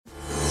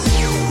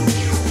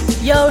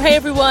Yo, hey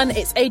everyone,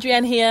 it's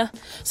Adrienne here.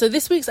 So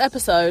this week's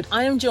episode,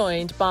 I am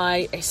joined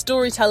by a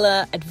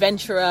storyteller,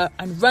 adventurer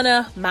and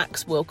runner,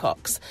 Max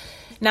Willcocks.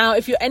 Now,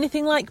 if you're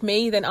anything like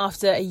me, then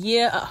after a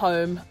year at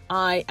home,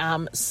 I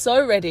am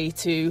so ready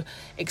to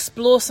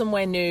explore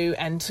somewhere new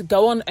and to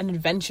go on an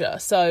adventure.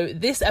 So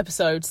this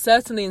episode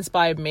certainly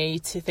inspired me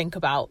to think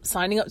about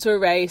signing up to a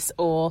race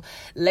or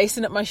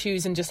lacing up my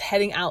shoes and just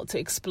heading out to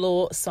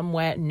explore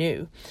somewhere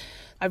new.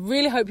 I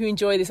really hope you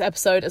enjoy this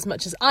episode as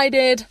much as I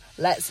did.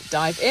 Let's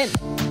dive in.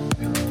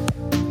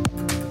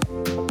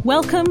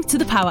 Welcome to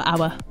the Power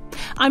Hour.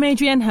 I'm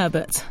Adrienne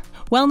Herbert,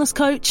 wellness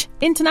coach,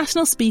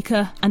 international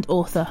speaker and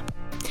author.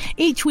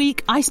 Each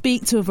week, I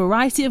speak to a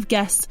variety of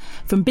guests,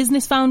 from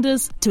business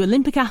founders to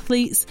Olympic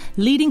athletes,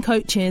 leading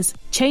coaches,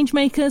 change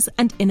makers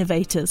and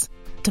innovators,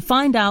 to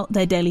find out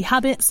their daily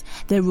habits,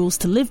 their rules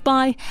to live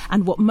by,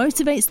 and what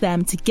motivates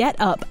them to get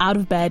up out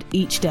of bed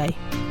each day.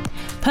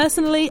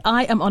 Personally,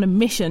 I am on a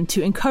mission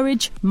to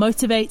encourage,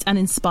 motivate and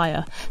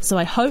inspire, so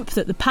I hope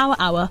that the Power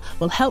Hour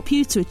will help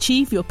you to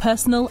achieve your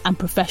personal and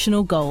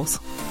professional goals.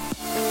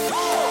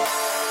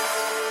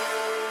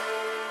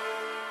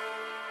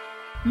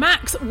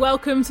 Max,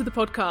 welcome to the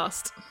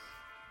podcast.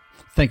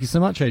 Thank you so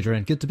much,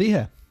 Adrienne. Good to be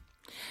here.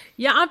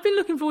 Yeah, I've been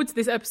looking forward to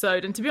this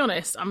episode, and to be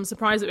honest, I'm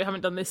surprised that we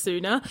haven't done this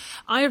sooner.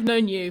 I have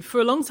known you for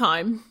a long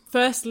time,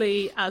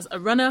 firstly as a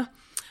runner,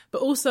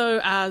 but also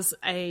as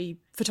a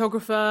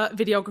photographer,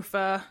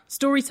 videographer,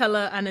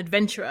 storyteller and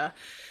adventurer.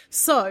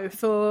 So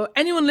for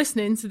anyone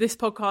listening to this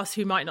podcast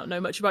who might not know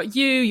much about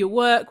you, your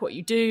work, what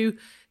you do,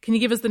 can you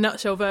give us the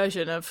nutshell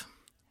version of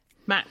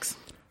Max?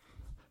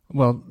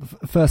 Well,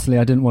 firstly,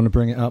 I didn't want to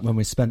bring it up when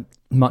we spent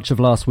much of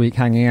last week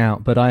hanging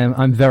out, but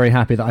I'm very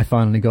happy that I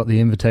finally got the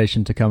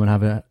invitation to come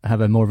and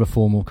have a more of a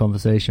formal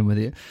conversation with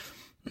you.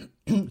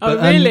 Oh,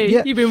 really?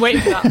 Yeah. You've been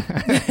waiting for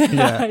that.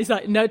 Yeah. He's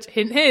like, nudge,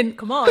 hint, hint,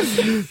 come on.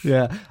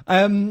 Yeah.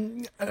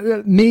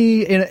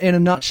 Me in a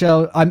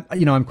nutshell,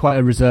 I'm quite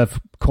a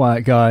reserved,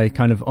 quiet guy,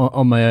 kind of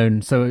on my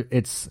own. So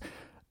it's,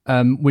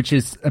 which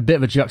is a bit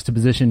of a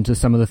juxtaposition to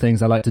some of the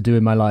things I like to do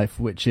in my life,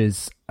 which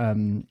is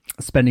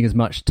spending as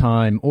much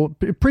time, or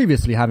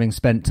previously having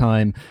spent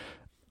time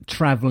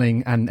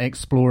traveling and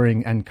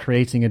exploring and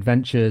creating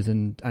adventures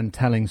and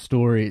telling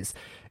stories.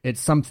 It's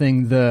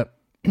something that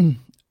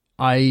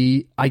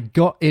I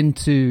got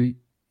into.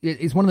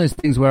 It's one of those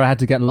things where I had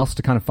to get lost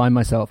to kind of find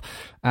myself,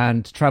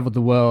 and traveled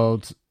the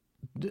world,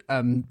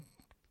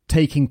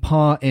 taking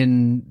part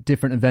in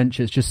different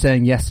adventures, just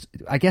saying yes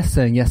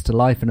to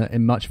life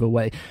in much of a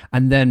way,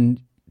 and then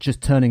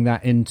just turning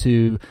that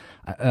into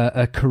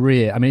a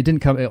career. I mean,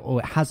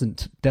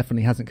 it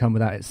definitely hasn't come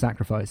without its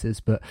sacrifices,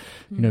 but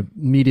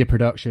media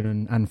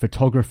production and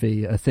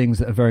photography are things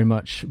that are very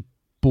much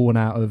born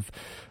out of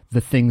the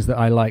things that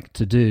I like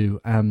to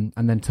do, and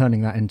then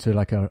turning that into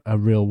like a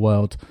real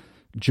world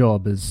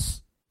job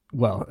is,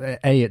 well,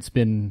 it's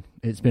been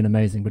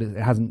amazing, but it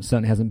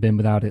certainly hasn't been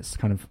without its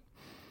kind of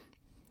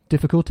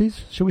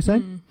difficulties, shall we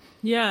say?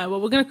 Yeah, well,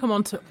 we're going to come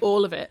on to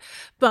all of it.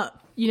 But,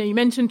 you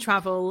mentioned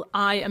travel.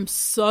 I am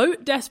so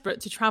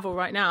desperate to travel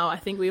right now. I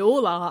think we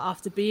all are,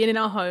 after being in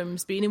our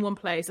homes, being in one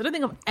place. I don't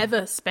think I've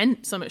ever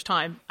spent so much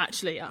time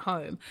actually at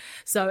home.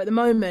 So at the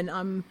moment,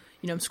 I'm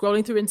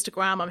scrolling through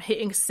Instagram, I'm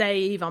hitting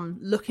save, I'm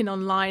looking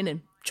online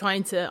and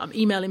I'm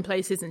emailing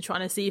places and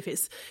trying to see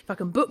if I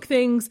can book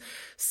things.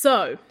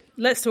 So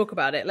let's talk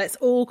about it. Let's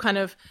all kind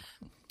of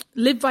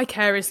live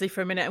vicariously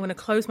for a minute. I'm going to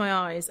close my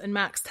eyes. And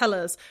Max, tell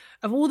us,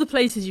 of all the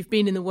places you've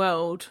been in the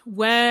world,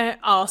 where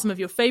are some of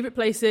your favorite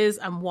places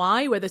and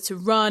why, whether to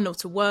run or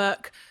to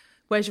work?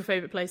 Where's your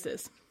favorite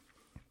places?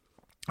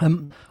 I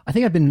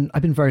think I've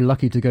been very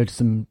lucky to go to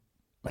some,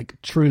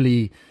 like,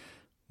 truly,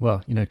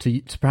 well,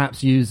 to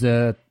perhaps use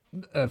a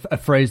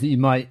phrase that you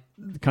might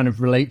kind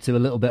of relate to a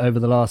little bit over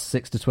the last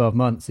 6 to 12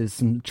 months, is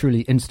some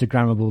truly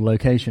Instagrammable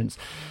locations,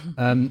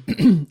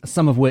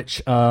 some of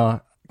which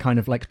are kind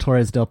of like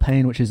Torres del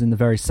Paine, which is in the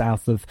very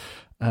south of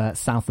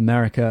South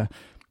America,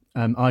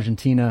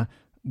 Argentina,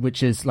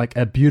 which is like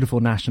a beautiful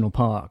national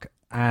park,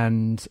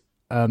 and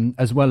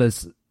as well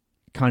as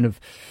kind of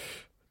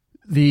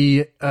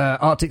the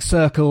Arctic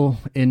Circle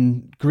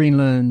in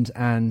Greenland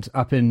and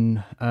up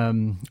in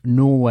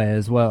Norway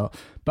as well.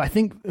 But I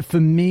think for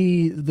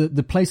me,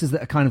 the places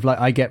that are kind of like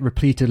I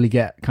repeatedly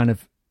get kind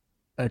of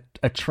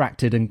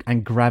attracted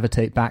and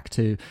gravitate back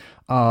to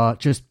are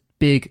just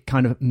big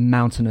kind of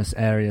mountainous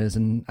areas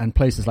and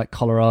places like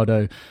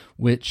Colorado,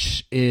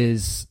 which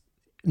is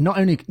not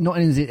only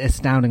is it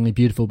astoundingly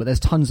beautiful, but there's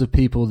tons of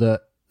people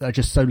that are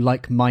just so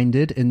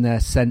like-minded in their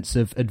sense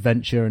of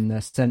adventure and their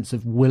sense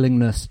of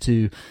willingness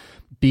to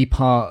be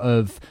part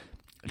of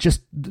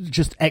just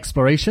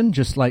exploration,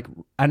 just like,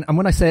 and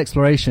when I say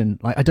exploration,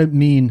 like, I don't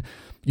mean,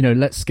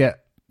 let's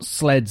get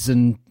sleds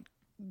and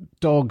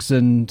dogs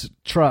and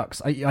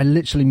trucks. I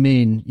literally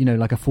mean,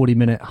 like a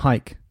 40-minute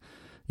hike.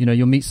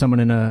 You'll meet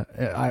someone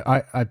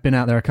I've been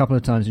out there a couple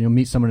of times, and you'll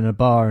meet someone in a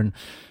bar and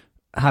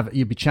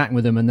you'll be chatting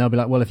with them, and they'll be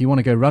like, well, if you want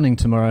to go running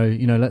tomorrow,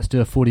 let's do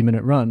a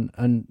 40-minute run.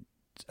 And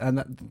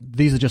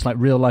these are just like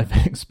real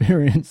life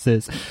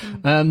experiences.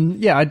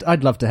 Yeah,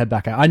 I'd love to head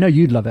back out. I know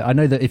you'd love it. I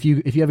know that if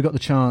you ever got the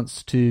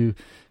chance to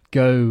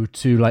go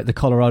to like the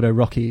Colorado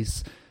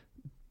Rockies,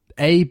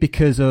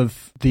 because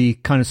of the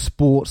kind of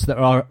sports that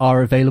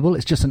are available,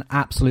 it's just an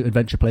absolute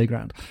adventure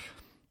playground.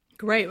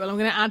 Great. Well, I'm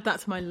going to add that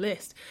to my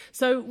list.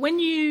 So when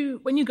you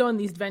go on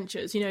these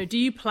adventures, do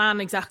you plan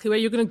exactly where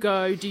you're going to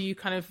go? Do you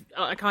kind of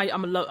like I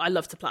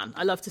love to plan.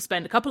 I love to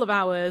spend a couple of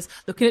hours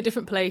looking at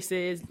different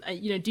places.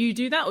 Do you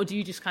do that, or do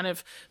you just kind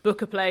of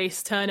book a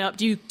place, turn up?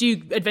 Do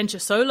you adventure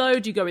solo?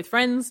 Do you go with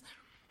friends?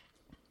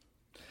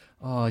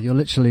 Oh, you're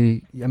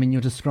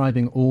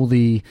describing all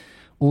the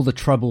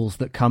troubles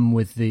that come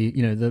with the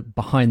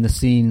behind the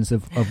scenes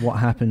of what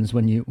happens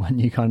when you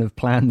kind of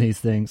plan these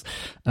things,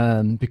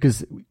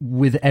 because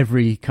with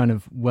every kind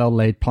of well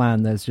laid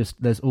plan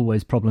there's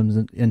always problems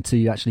until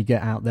you actually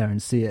get out there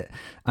and see it.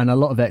 And a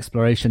lot of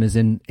exploration is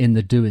in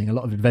the doing, a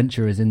lot of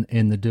adventure is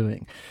in the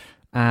doing.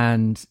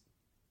 And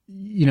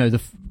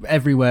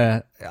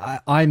everywhere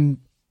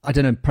I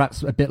don't know,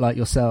 perhaps a bit like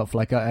yourself,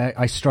 like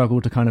I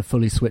struggle to kind of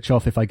fully switch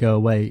off if I go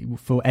away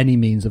for any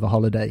means of a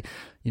holiday.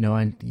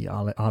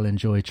 I'll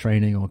enjoy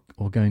training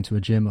or going to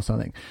a gym or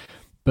something.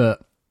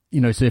 But,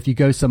 so if you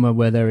go somewhere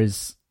where there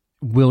is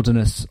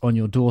wilderness on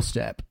your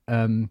doorstep,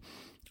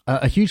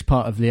 a huge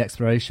part of the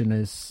exploration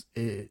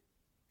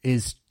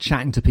is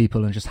chatting to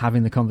people and just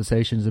having the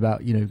conversations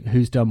about,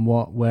 who's done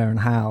what, where and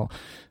how,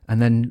 and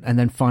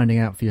then finding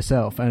out for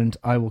yourself. And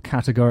I will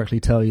categorically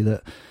tell you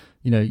that,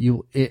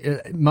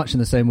 much in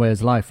the same way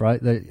as life, right?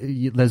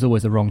 There's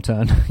always a wrong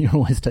turn. You're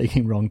always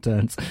taking wrong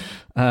turns.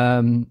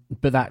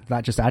 But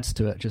that just adds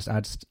to it, just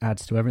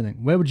adds to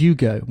everything. Where would you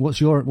go?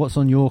 What's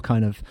on your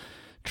kind of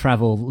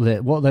travel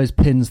lit? What are those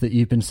pins that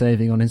you've been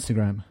saving on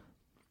Instagram?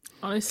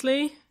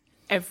 Honestly,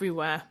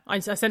 everywhere. I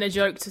sent a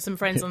joke to some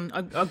friends on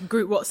a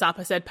group WhatsApp.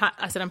 I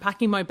said, I'm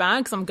packing my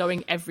bags. I'm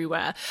going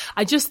everywhere.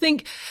 I just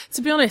think,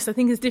 to be honest, I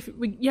think it's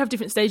different. You have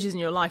different stages in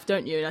your life,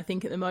 don't you? And I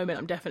think at the moment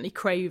I'm definitely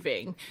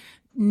craving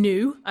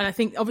new, and I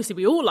think obviously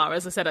we all are.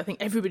 As I said, I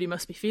think everybody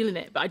must be feeling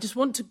it, but I just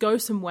want to go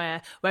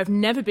somewhere where I've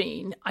never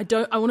been. I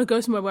want to go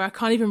somewhere where I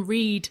can't even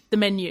read the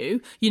menu,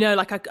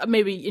 like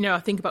I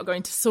think about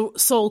going to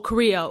Seoul,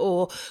 Korea,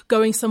 or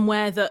going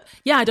somewhere that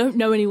I don't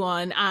know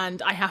anyone and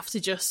I have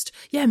to just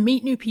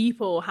meet new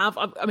people.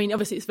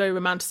 Obviously it's very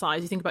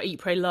romanticized. You think about Eat,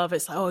 Pray, Love,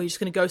 it's like, oh, you're just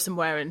going to go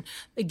somewhere and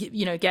get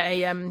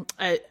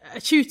a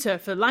tutor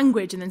for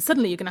language, and then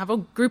suddenly you're going to have a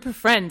group of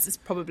friends. It's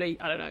probably,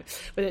 I don't know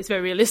whether it's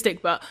very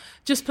realistic, but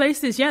just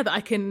places that I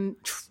can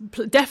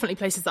definitely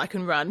places that I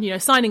can run.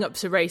 Signing up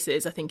to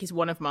races I think is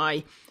one of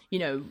my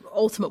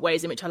ultimate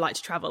ways in which I like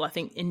to travel. I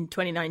think in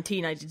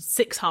 2019 I did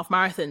 6 half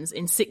marathons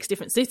in 6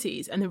 different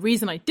cities, and the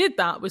reason I did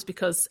that was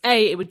because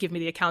A, it would give me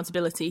the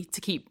accountability to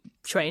keep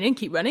training,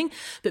 keep running,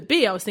 but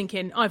B, I was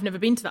thinking, I've never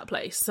been to that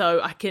place, so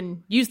I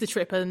can use the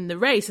trip and the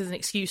race as an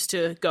excuse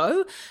to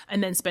go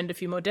and then spend a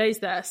few more days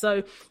there.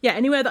 So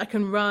anywhere that I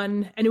can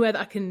run, anywhere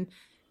that I can,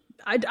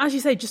 as you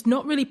say, just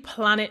not really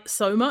plan it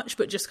so much,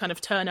 but just kind of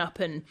turn up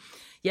and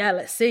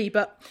let's see.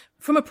 But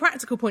from a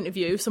practical point of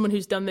view, someone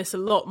who's done this a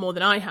lot more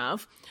than I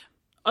have,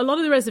 a lot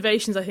of the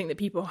reservations I think that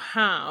people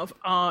have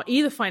are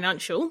either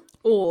financial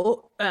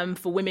or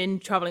for women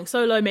traveling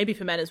solo, maybe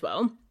for men as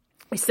well,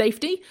 is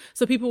safety.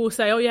 So people will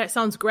say, oh yeah, it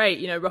sounds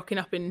great, rocking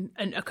up in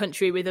a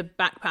country with a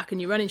backpack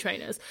and your running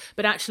trainers,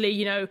 but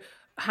actually,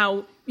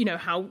 how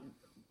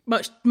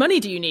much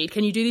money do you need?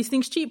 Can you do these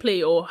things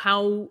cheaply? Or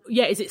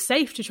is it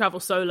safe to travel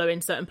solo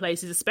in certain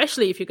places,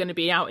 especially if you're going to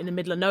be out in the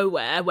middle of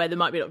nowhere where there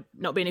might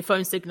not be any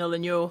phone signal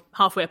and you're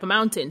halfway up a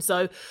mountain?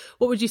 So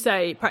what would you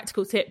say,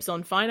 practical tips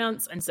on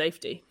finance and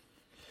safety?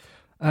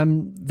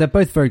 They're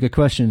both very good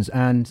questions.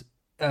 And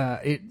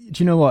do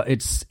you know what?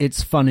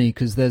 It's funny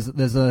because there's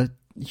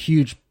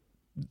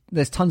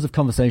tons of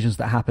conversations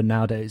that happen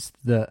nowadays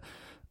that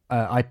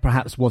I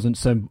perhaps wasn't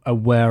so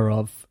aware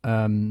of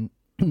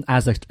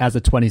as a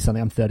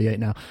 20-something. I'm 38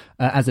 now.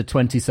 As a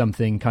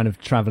 20-something, kind of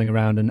traveling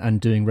around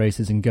and doing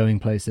races and going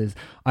places.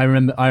 I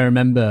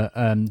remember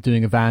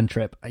doing a van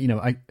trip.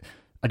 I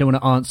don't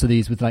want to answer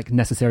these with like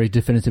necessary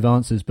definitive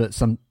answers, but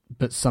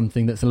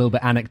something that's a little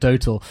bit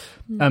anecdotal.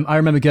 I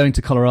remember going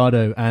to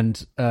Colorado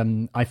and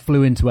I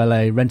flew into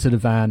LA, rented a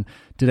van,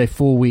 did a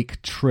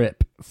 4-week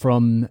trip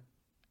from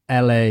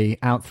LA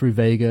out through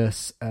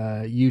Vegas,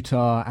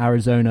 Utah,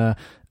 Arizona,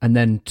 and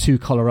then to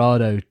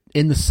Colorado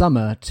in the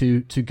summer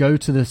to go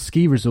to the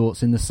ski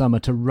resorts in the summer,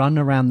 to run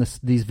around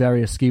these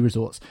various ski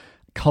resorts,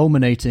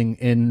 culminating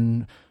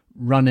in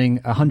running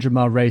a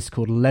 100-mile race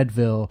called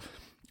Leadville,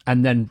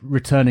 and then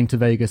returning to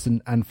Vegas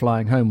and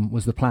flying home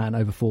was the plan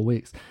over 4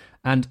 weeks.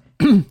 And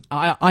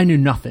I knew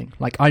nothing.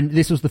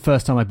 This was the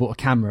first time I bought a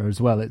camera as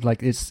well.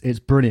 It's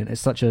brilliant. It's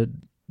such a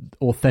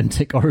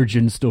authentic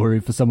origin story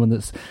for someone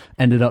that's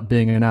ended up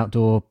being an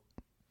outdoor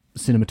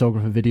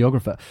cinematographer,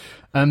 videographer.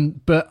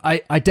 But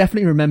I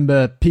definitely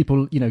remember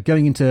people,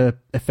 going into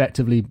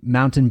effectively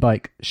mountain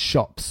bike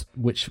shops,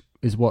 which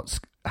is what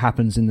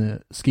happens in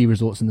the ski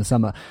resorts in the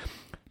summer,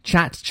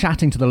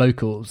 chatting to the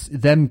locals,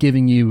 them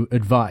giving you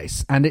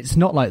advice. And it's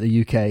not like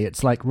the UK.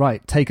 It's like,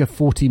 right, take a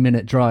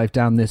 40-minute drive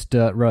down this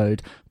dirt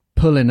road,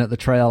 pull in at the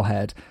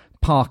trailhead,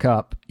 park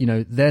up,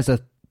 there's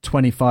a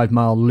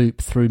 25-mile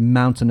loop through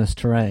mountainous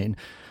terrain.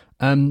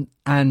 And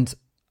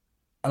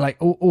like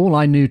all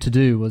I knew to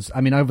do was, I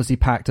obviously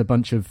packed a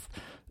bunch of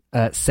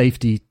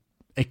safety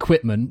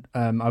equipment.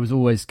 I was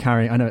always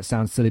carrying, I know it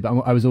sounds silly, but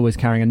I was always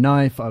carrying a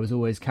knife. I was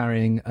always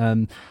carrying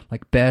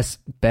like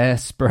bear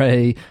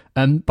spray.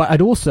 But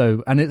I'd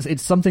also, and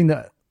it's something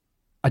that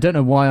I don't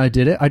know why I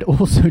did it, I'd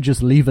also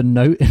just leave a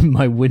note in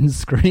my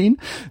windscreen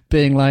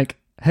being like,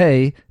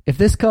 hey, if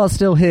this car's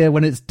still here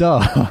when it's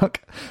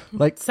dark,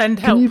 like send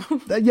help.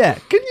 Can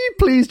you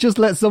please just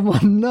let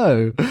someone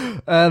know?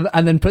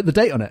 And then put the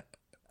date on it.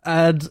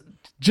 And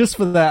just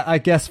for that, I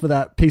guess, for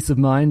that peace of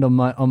mind on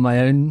my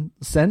own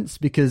sense,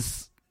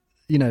 because,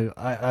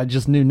 I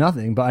just knew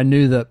nothing, but I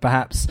knew that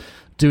perhaps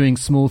doing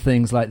small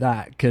things like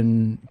that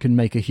can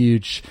make a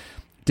huge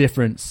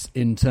difference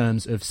in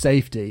terms of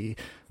safety.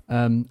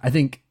 I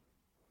think,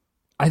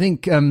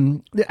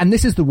 and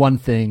this is the one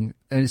thing,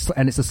 and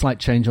it's a slight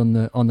change on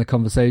the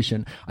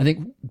conversation, I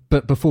think.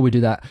 But before we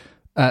do that,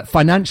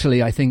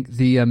 financially, I think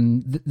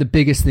the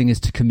biggest thing is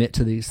to commit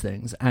to these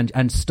things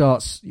and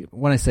start.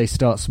 When I say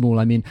start small,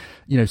 I mean,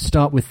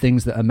 start with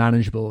things that are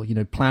manageable.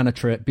 Plan a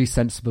trip, be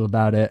sensible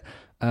about it.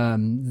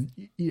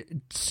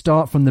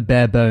 Start from the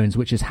bare bones,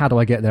 which is how do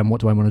I get there and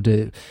what do I want to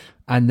do,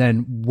 and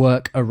then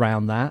work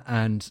around that,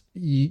 and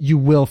you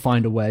will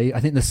find a way. I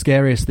think the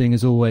scariest thing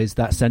is always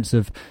that sense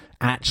of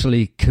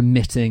actually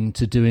committing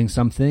to doing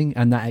something,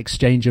 and that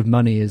exchange of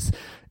money is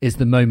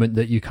the moment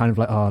that you kind of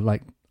like, oh,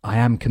 like, I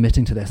am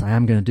committing to this. I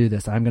am going to do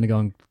this. I am going to go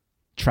and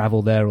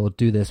travel there or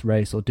do this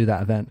race or do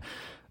that event.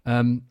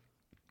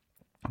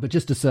 But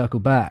just to circle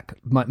back,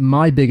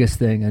 my biggest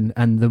thing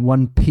and the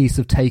one piece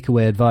of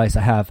takeaway advice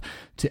I have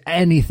to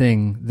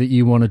anything that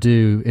you want to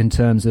do in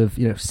terms of,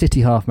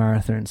 city half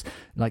marathons,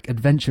 like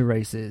adventure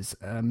races,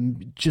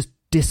 just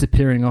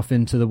disappearing off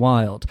into the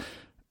wild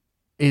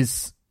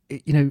is,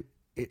 I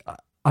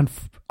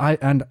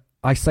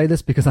say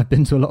this because I've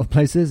been to a lot of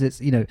places.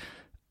 It's,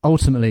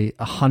 ultimately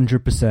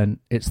 100%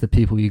 it's the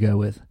people you go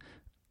with,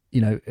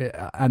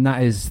 and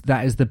that is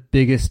the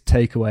biggest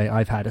takeaway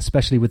I've had,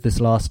 especially with this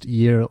last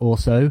year or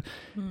so.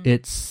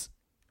 It's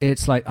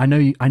like, I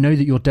know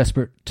that you're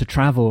desperate to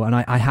travel, and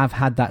I have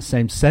had that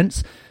same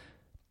sense,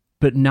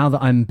 but now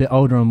that I'm a bit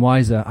older and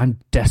wiser, I'm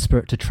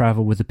desperate to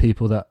travel with the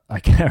people that I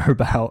care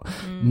about.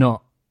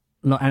 Not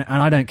and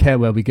I don't care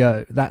where we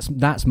go.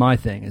 That's my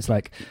thing. It's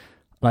like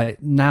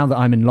now that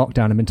I'm in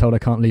lockdown, I've been told I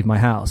can't leave my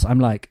house. I'm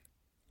like,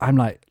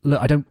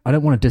 look, I don't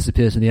want to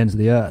disappear to the ends of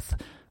the earth.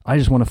 I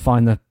just want to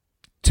find the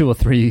 2 or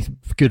 3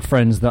 good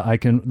friends that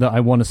I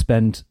want to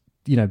spend,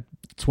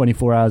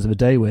 24 hours of a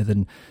day with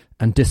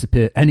and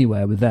disappear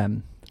anywhere with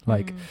them.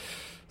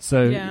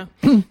 So yeah,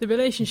 the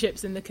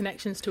relationships and the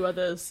connections to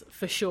others,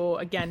 for sure.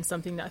 Again,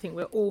 something that I think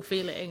we're all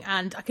feeling,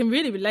 and I can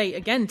really relate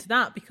again to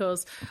that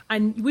because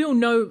we all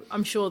know,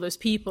 I'm sure, those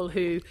people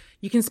who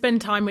you can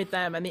spend time with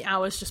them and the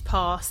hours just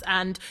pass,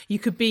 and you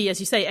could be, as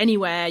you say,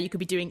 anywhere, you could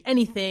be doing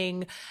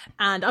anything.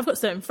 And I've got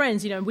certain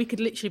friends, we could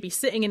literally be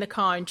sitting in a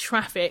car in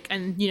traffic,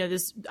 and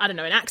there's, I don't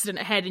know, an accident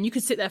ahead, and you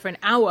could sit there for an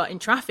hour in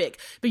traffic,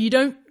 but you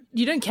don't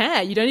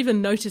care. You don't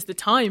even notice the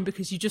time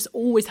because you just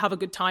always have a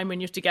good time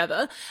when you're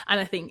together. And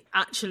I think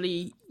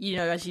actually,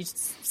 as you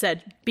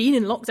said, being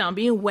in lockdown,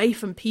 being away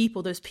from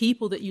people, those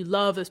people that you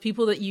love, those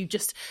people that you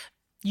just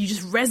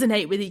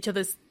resonate with each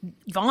other's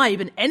vibe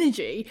and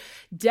energy.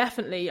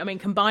 Definitely.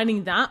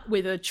 Combining that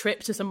with a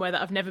trip to somewhere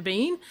that I've never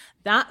been,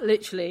 that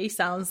literally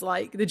sounds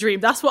like the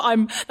dream. That's what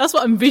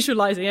I'm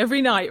visualizing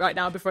every night right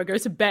now before I go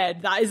to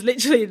bed. That is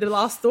literally the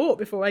last thought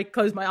before I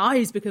close my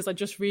eyes, because I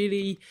just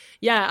really,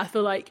 I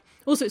feel like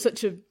also it's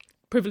such a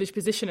privileged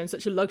position and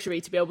such a luxury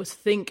to be able to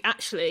think,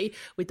 actually,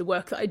 with the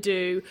work that I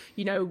do,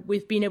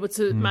 with being able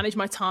to manage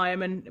my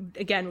time. And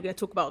again, we're going to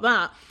talk about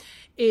that.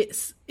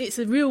 It's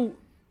a real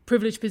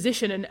privileged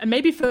position, and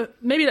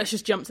maybe let's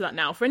just jump to that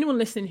now. For anyone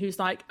listening who's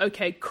like,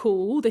 okay,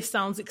 cool, this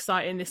sounds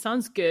exciting, this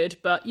sounds good,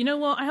 but you know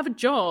what, I have a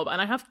job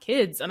and I have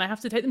kids and I have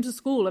to take them to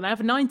school and I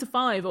have a 9 to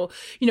 5, or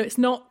it's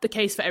not the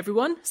case for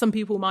everyone. Some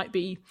people might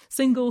be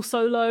single,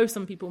 solo,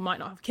 some people might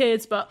not have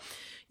kids, but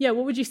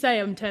what would you say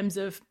in terms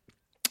of,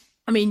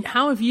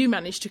 how have you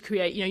managed to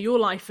create, your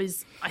life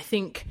is, I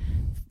think,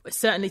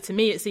 certainly to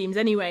me, it seems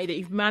anyway, that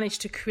you've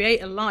managed to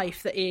create a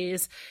life that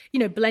is,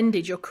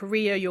 blended your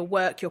career, your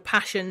work, your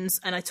passions.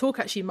 And I talk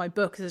actually in my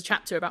book, there's a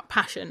chapter about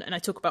passion, and I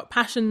talk about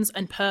passions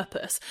and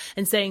purpose,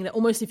 and saying that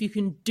almost if you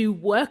can do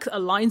work that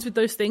aligns with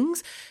those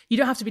things, you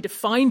don't have to be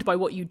defined by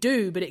what you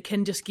do, but it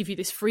can just give you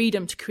this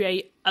freedom to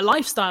create a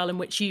lifestyle in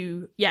which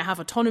you have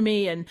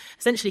autonomy and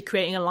essentially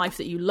creating a life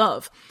that you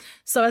love.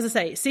 So as I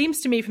say, it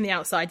seems to me from the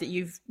outside that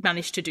you've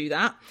managed to do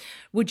that.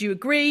 Would you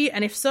agree?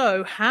 And if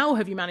so, how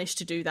have you managed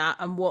to do that,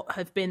 and what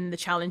have been the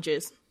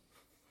challenges?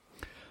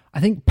 I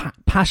think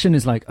passion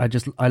is like,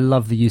 I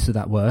love the use of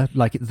that word.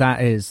 Like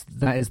that is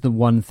the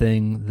one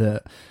thing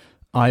that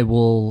I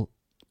will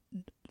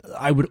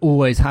I would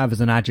always have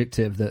as an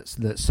adjective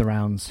that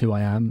surrounds who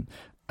I am,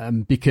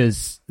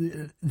 because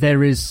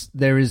there is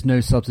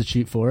no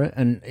substitute for it.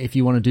 And if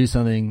you want to do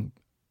something,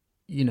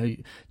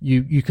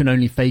 you can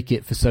only fake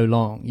it for so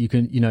long. You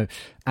can,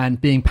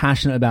 and being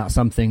passionate about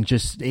something,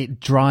 just it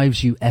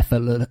drives you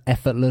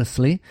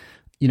effortlessly,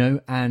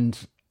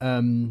 and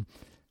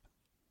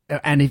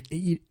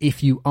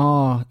if you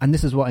are, and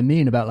this is what I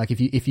mean about like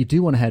if you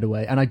do want to head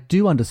away, and I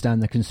do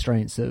understand the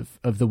constraints of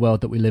the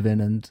world that we live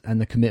in,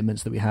 and the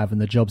commitments that we have, and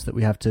the jobs that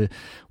we have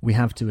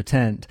to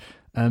attend,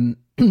 and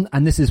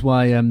this is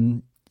why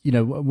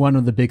one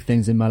of the big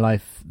things in my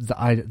life that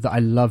I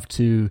love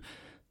to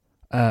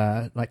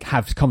like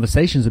have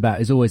conversations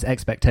about is always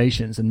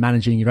expectations, and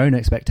managing your own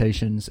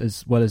expectations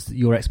as well as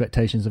your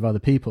expectations of other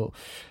people.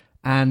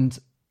 And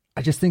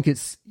I just think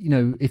it's,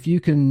 if you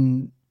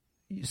can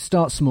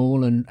start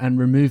small and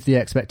remove the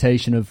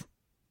expectation of,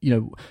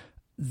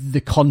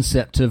 the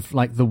concept of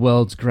like the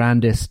world's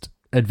grandest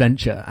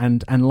adventure.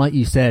 And like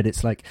you said,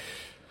 it's like,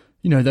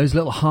 those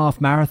little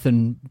half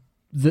marathon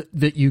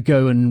that you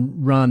go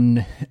and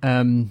run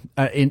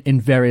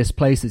in various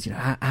places,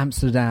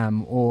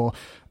 Amsterdam or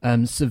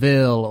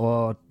Seville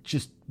or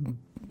just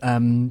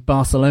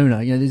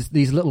Barcelona,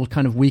 these little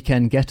kind of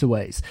weekend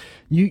getaways.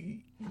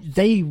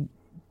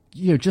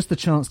 Just the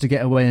chance to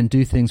get away and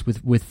do things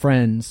with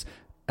friends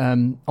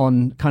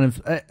on kind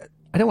of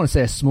I don't want to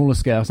say a smaller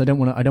scale, so I don't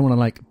want to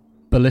like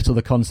belittle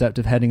the concept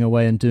of heading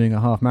away and doing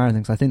a half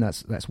marathon, because I think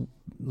that's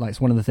like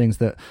it's one of the things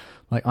that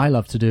like I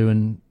love to do.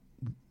 And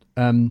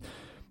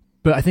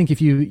but I think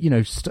if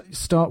you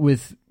start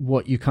with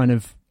what you kind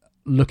of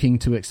looking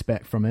to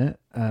expect from it,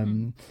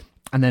 and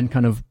then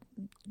kind of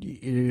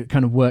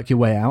work your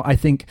way out. I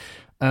think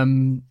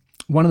one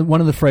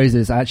of the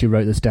phrases, I actually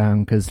wrote this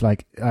down because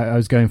like I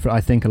was going for,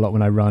 I think a lot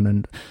when I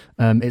run,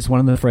 and it's one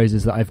of the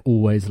phrases that I've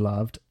always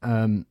loved,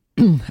 and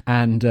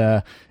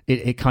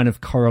it kind of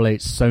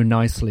correlates so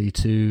nicely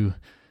to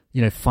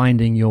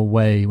finding your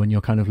way when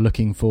you're kind of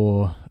looking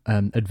for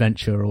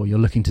adventure, or you're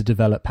looking to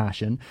develop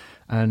passion.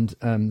 And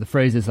the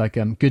phrase is like,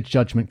 good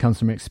judgment comes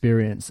from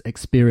experience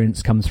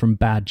comes from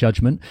bad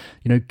judgment.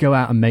 Go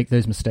out and make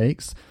those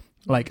mistakes.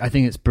 Like I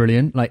think it's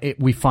brilliant. Like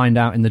we find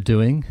out in the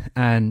doing.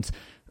 And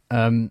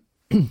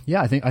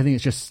yeah, I think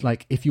it's just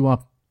like, if you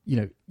are,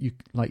 you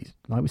like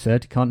we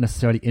said, you can't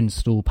necessarily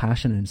install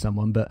passion in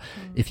someone, but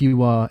if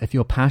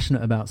you're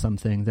passionate about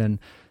something, then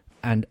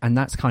and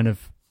that's kind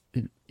of,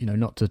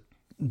 not to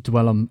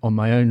dwell on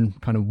my own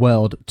kind of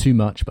world too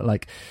much, but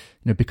like,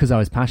 because I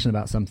was passionate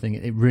about something,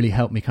 it really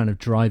helped me kind of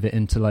drive it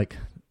into like,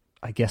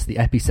 I guess, the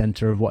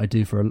epicenter of what I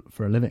do for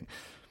a living.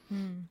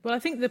 Well, I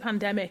think the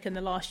pandemic and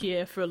the last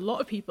year for a lot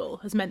of people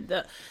has meant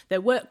that their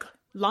work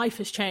life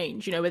has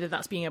changed, whether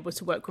that's being able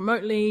to work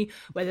remotely,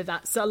 whether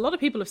that's, a lot of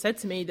people have said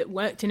to me that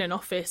worked in an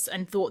office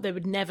and thought they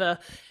would never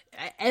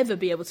ever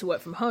be able to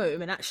work from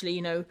home, and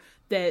actually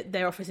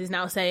their office is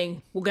now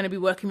saying we're going to be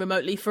working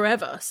remotely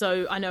forever.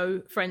 So I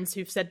know friends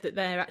who've said that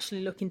they're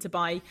actually looking to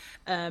buy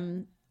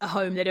a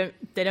home. They don't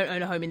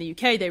own a home in the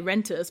UK, they're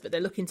renters, but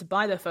they're looking to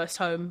buy their first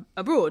home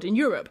abroad in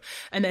Europe,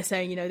 and they're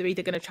saying they're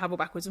either going to travel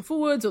backwards and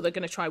forwards, or they're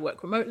going to try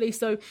work remotely.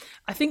 So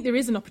I think there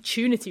is an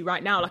opportunity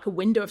right now, like a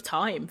window of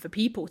time for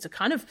people to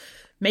kind of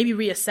maybe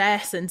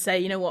reassess and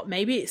say,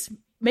 maybe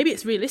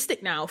it's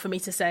realistic now for me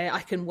to say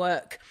I can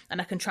work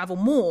and I can travel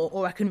more,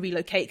 or I can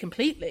relocate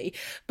completely.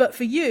 But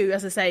for you,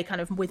 as I say,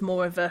 kind of with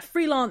more of a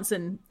freelance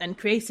and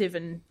creative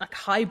and like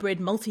hybrid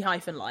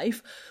multi-hyphen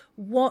life,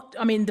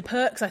 the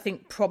perks I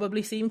think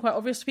probably seem quite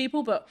obvious to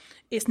people, but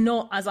it's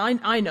not, as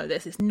I know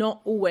this, it's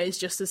not always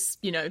just as,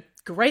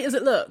 great as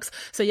it looks.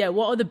 So yeah,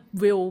 what are the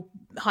real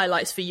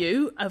highlights for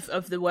you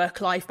of the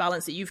work-life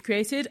balance that you've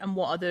created, and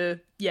what are the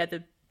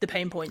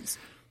pain points?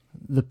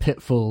 The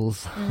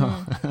pitfalls.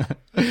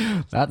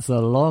 That's a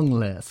long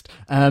list.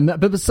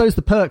 But so's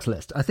the perks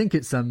list. I think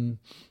it's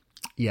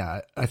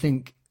I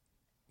think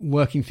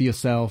working for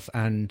yourself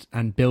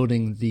and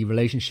building the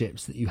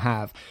relationships that you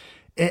have,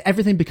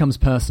 everything becomes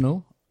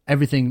personal.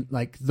 Everything,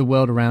 like the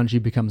world around you,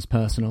 becomes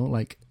personal.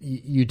 Like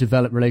you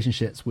develop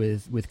relationships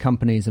with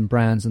companies and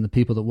brands and the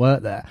people that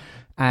work there,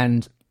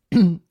 and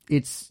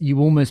you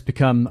almost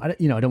become, I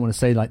don't want to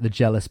say like the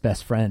jealous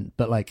best friend,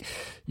 but like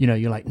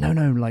you're like no,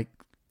 like,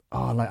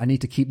 oh, like I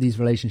need to keep these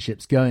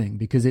relationships going,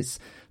 because it's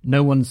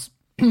no one's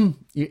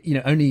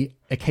only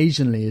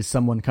occasionally is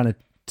someone kind of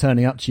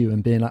turning up to you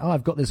and being like, oh,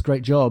 I've got this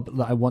great job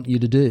that I want you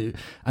to do,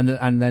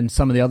 and then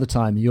some of the other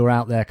time you're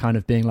out there kind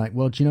of being like,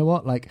 well, do you know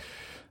what, like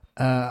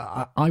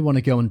I want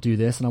to go and do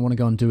this, and I want to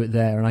go and do it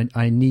there, and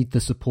I need the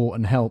support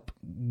and help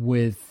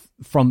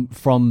from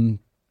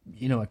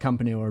a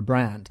company or a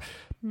brand.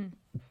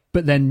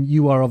 But then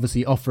you are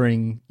obviously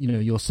offering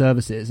your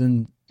services,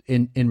 and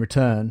in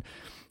return,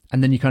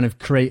 and then you kind of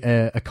create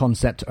a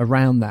concept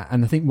around that.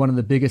 And I think one of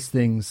the biggest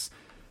things,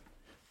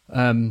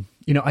 I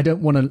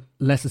don't want to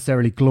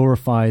necessarily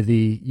glorify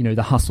the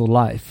hustle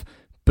life,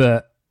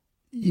 but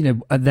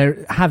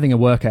they're having a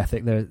work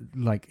ethic there,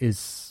 like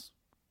it's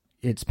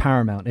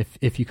paramount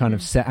if you kind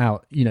of set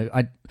out.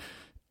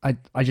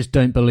 I just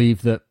don't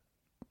believe that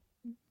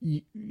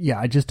yeah,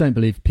 I just don't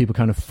believe people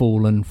kind of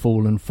fall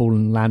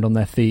and land on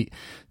their feet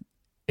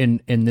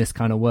in this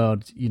kind of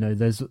world. You know,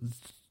 there's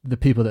the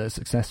people that are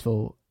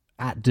successful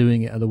at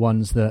doing it are the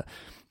ones that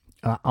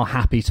are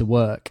happy to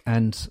work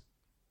and,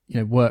 you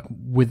know, work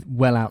with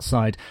well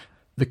outside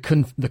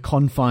the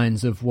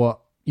confines of what,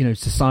 you know,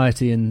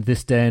 society in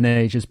this day and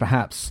age is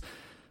perhaps.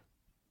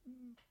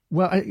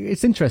 Well,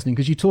 it's interesting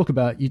because you talk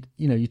about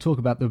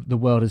the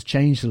world has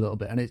changed a little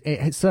bit, and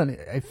it certainly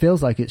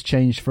feels like it's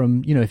changed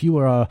from, you know, if you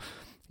were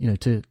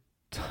to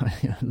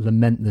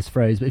lament this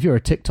phrase, but if you're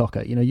a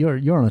TikToker, you know,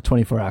 you're on a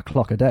 24-hour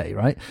clock a day,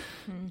 right?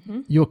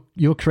 Mm-hmm.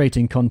 You're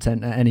creating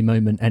content at any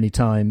moment, any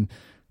time,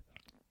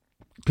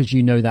 because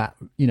you know that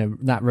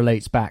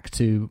relates back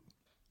to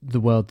the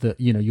world that,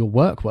 you know, your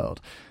work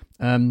world.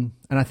 And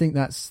I think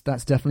that's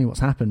definitely what's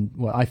happened.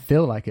 Well, I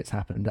feel like it's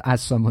happened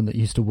as someone that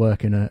used to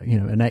work in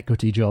an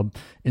equity job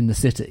in the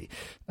city.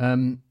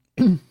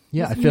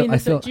 Yeah, I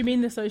feel. Do you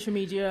mean the social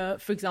media,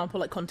 for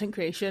example, like content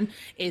creation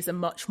is a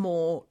much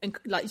more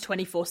like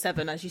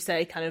 24/7, as you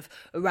say, kind of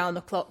around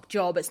the clock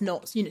job? It's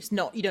not,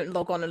 you don't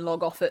log on and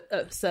log off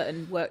at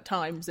certain work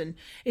times. And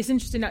it's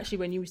interesting actually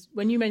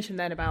when you mentioned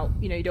then about,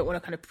 you know, you don't want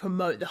to kind of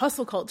promote the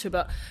hustle culture,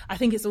 but I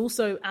think it's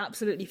also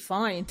absolutely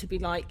fine to be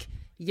like,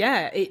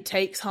 yeah, it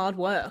takes hard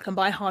work. And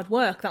by hard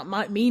work, that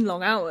might mean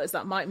long hours.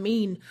 That might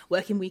mean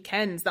working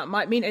weekends. That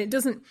might mean, and it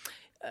doesn't,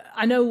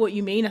 I know what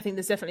you mean. I think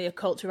there's definitely a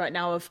culture right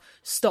now of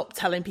stop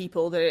telling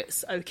people that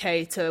it's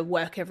okay to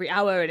work every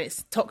hour and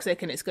it's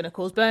toxic and it's going to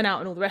cause burnout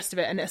and all the rest of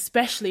it. And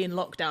especially in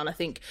lockdown, I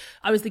think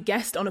I was the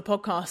guest on a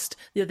podcast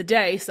the other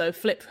day, so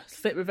flip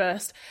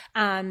reversed.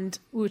 And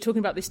we were talking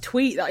about this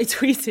tweet that I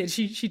tweeted.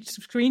 She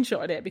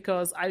screenshotted it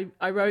because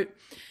I wrote,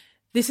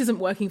 "This isn't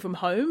working from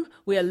home.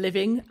 We are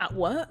living at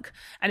work."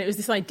 And it was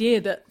this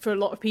idea that for a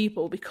lot of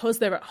people, because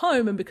they're at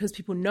home and because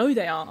people know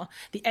they are,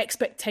 the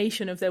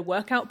expectation of their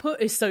work output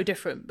is so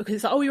different. Because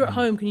it's like, oh, you're at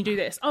home. Can you do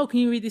this? Oh,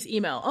 can you read this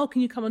email? Oh,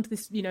 can you come onto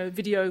this, you know,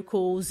 video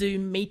call,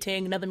 Zoom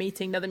meeting, another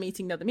meeting,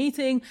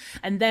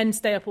 and then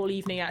stay up all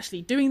evening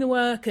actually doing the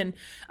work. And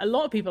a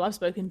lot of people I've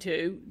spoken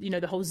to, you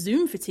know, the whole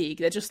Zoom fatigue,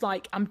 they're just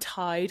like, I'm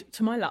tied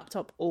to my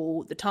laptop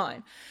all the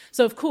time.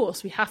 So of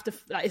course we have to,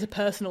 that is a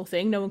personal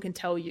thing. No one can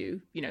tell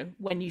you, you know,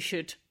 when you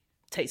should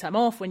take time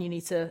off, when you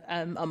need to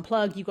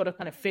unplug. You've got to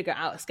kind of figure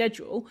out a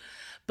schedule.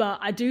 But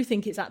I do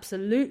think it's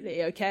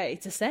absolutely okay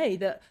to say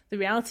that the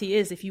reality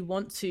is, if you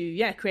want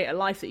to, create a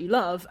life that you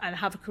love and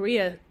have a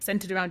career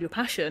centered around your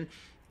passion,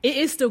 it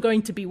is still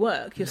going to be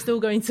work. You're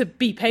still going to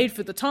be paid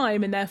for the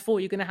time, and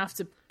therefore you're going to have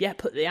to,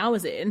 put the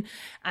hours in.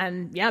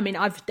 And I mean,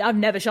 I've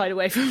never shied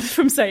away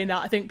from saying that.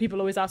 I think people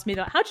always ask me,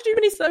 like, how do you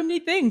do so many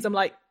things? I'm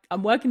like,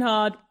 I'm working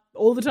hard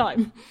all the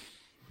time.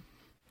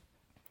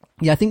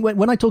 Yeah, I think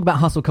when I talk about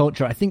hustle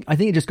culture, I think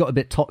it just got a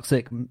bit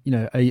toxic, you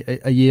know,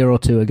 a year or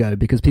two ago,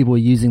 because people were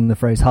using the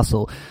phrase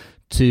hustle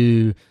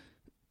to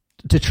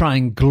try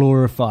and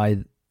glorify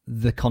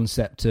the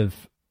concept of.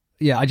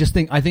 Yeah, I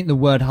think the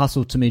word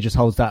hustle to me just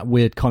holds that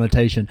weird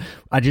connotation.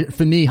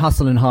 For me,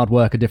 hustle and hard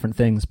work are different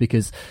things,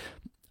 because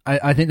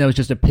I think there was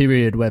just a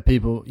period where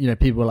people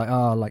were like,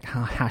 oh, like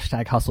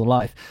hashtag hustle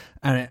life,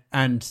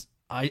 and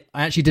I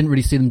actually didn't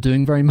really see them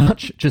doing very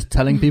much, just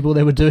telling people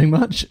they were doing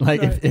much,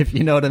 like, right. if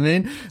you know what I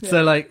mean. Yeah.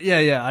 So like,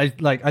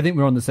 I think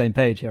we're on the same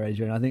page here,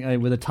 Adrian. I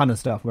think with a ton of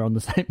stuff, we're on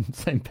the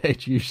same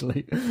page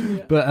usually.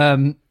 Yeah. But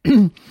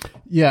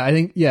I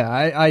think,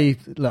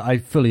 I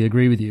fully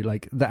agree with you.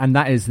 Like, and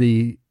that is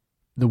the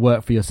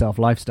work for yourself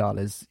lifestyle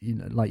is, you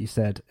know, like you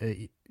said,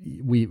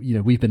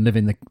 we've been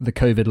living the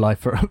COVID life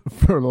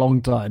for a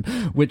long time,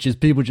 which is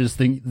people just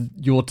think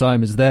your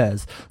time is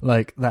theirs.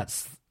 Like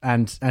that's,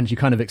 and you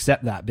kind of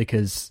accept that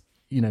because,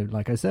 you know,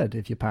 like I said,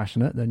 if you're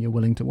passionate, then you're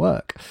willing to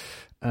work.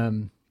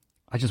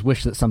 I just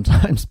wish that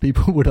sometimes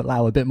people would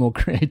allow a bit more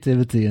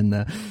creativity in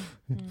there.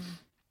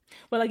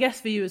 Well, I guess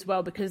for you as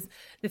well, because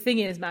the thing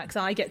is, Max,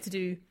 I get to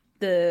do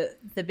the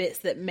bits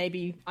that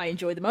maybe I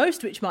enjoy the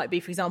most, which might be,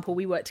 for example,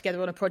 we worked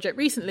together on a project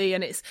recently,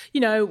 and it's,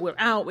 you know, we're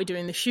out, we're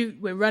doing the shoot,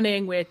 we're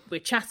running, we're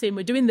chatting,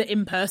 we're doing the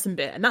in-person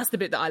bit, and that's the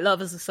bit that I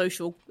love as such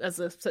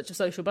a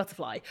social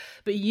butterfly.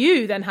 But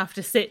you then have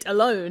to sit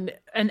alone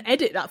and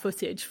edit that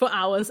footage for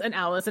hours and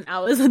hours and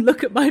hours and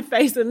look at my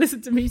face and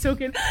listen to me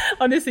talking.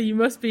 Honestly, you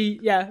must be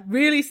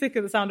really sick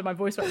of the sound of my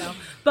voice right now.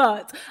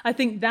 But I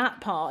think that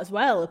part as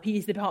well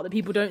is the part that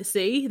people don't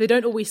see. They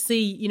don't always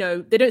see, you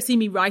know, they don't see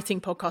me writing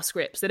podcast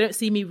scripts. They don't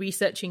see me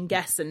researching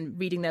guests and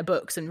reading their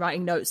books and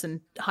writing notes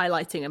and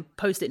highlighting and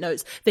post-it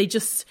notes. They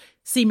just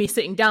see me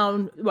sitting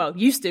down, well,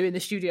 used to in the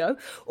studio,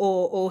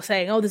 or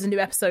saying, oh, there's a new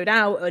episode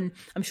out. And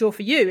I'm sure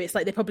for you, it's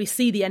like they probably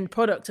see the end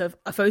product of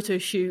a photo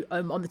shoot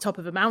on the top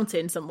of a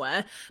mountain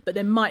somewhere, but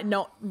they might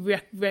not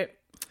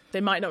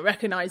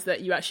recognize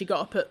that you actually got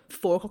up at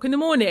 4 o'clock in the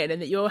morning,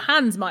 and that your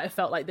hands might have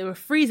felt like they were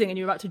freezing and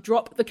you were about to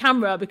drop the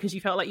camera because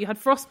you felt like you had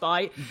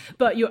frostbite,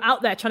 but you're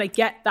out there trying to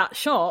get that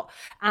shot.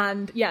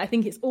 And I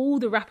think it's all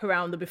the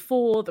wraparound, the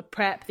before, the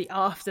prep, the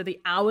after, the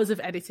hours of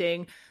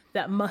editing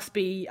that must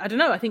be, I don't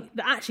know, I think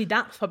that actually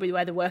that's probably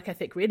where the work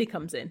ethic really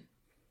comes in.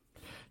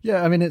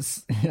 Yeah, I mean,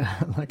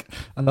 like,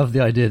 I love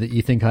the idea that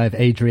you think I have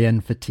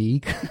Adrienne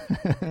fatigue.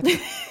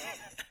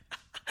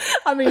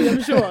 I mean,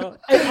 I'm sure.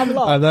 I'm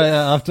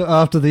lost.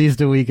 After the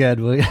Easter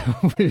weekend,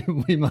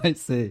 we might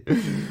see.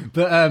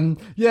 But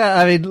yeah,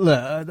 I mean,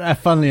 look,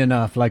 funnily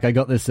enough, like I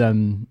got this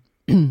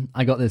kind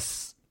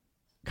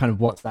of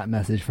WhatsApp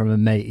message from a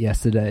mate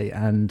yesterday,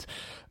 and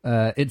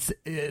it's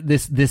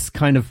this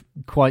kind of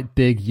quite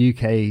big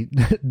UK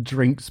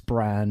drinks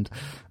brand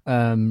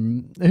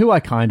who I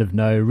kind of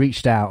know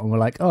reached out and were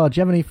like, "Oh, do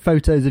you have any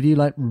photos of you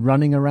like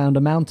running around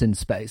a mountain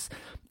space?"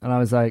 And I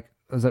was like,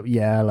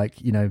 yeah, like,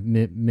 you know,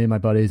 me and my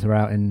buddies were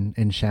out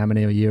in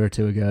Chamonix a year or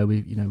two ago.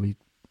 We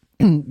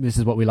this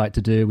is what we like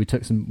to do. We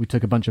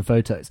took a bunch of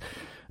photos.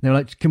 And they were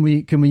like, can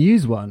we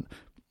use one?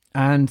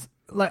 And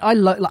like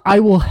I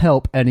will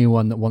help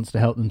anyone that wants to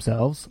help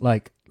themselves.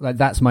 Like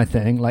that's my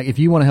thing. Like, if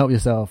you want to help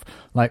yourself,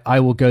 like,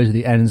 I will go to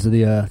the ends of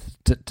the earth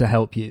to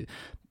help you,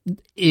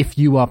 if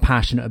you are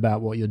passionate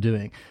about what you're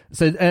doing.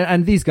 So,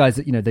 and these guys,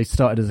 you know, they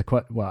started as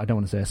I don't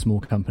want to say a small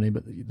company,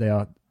 but they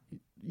are,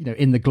 you know,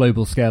 in the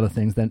global scale of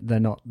things, they're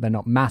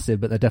not massive,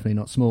 but they're definitely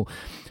not small.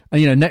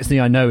 And, you know, next thing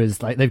I know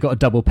is like they've got a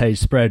double page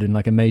spread in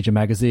like a major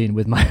magazine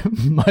with my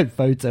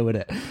photo in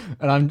it.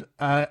 And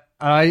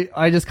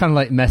I just kind of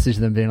like message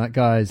them being like,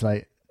 guys,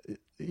 like,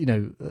 you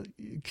know,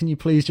 can you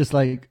please just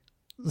like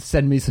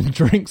send me some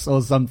drinks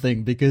or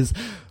something, because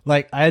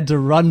like I had to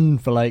run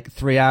for like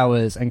 3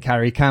 hours and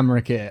carry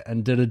camera kit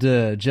and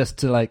just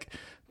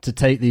to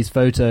take these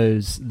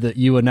photos that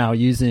you are now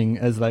using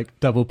as like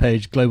double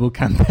page global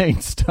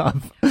campaign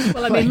stuff.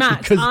 Well, I mean,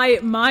 Matt,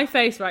 my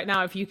face right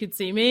now, if you could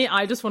see me,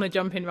 I just want to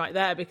jump in right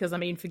there, because I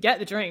mean, forget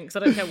the drinks. I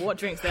don't care what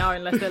drinks they are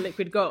unless they're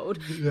liquid gold.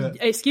 Yeah.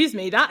 Excuse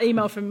me, that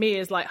email from me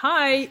is like,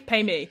 hi,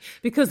 pay me.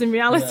 Because in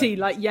reality,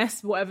 like,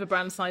 yes, whatever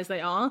brand size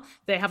they are,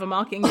 they have a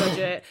marketing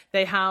budget.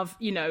 They have,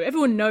 you know,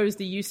 everyone knows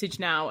the usage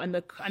now and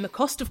the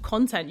cost of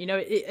content, you know,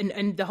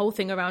 and the whole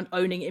thing around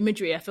owning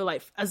imagery. I feel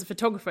like as a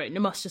photographer, it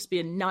must just be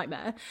a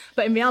nightmare.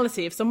 But in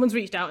reality, if someone's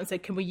reached out and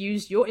said, can we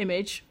use your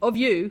image of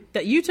you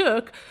that you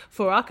took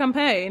for our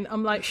campaign?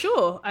 I'm like,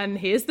 sure. And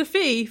here's the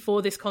fee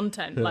for this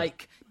content. Yeah.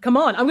 Like, come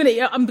on, I'm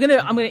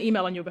gonna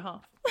email on your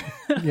behalf.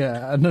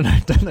 Yeah, no,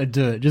 don't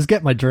do it. Just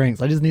get my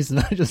drinks. I just need to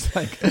know, just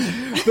like,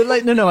 but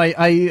like, no,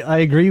 I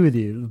agree with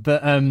you.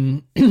 But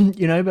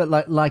you know,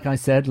 but like I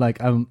said,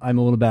 like I'm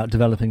all about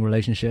developing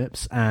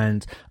relationships,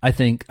 and I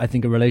think a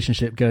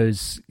relationship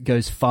goes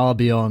far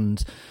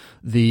beyond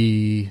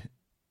the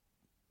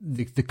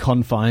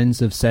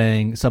confines of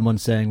someone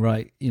saying,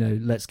 right, you know,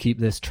 let's keep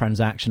this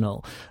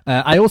transactional.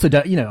 I also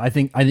don't, you know, I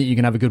think you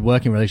can have a good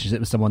working relationship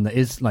with someone that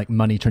is like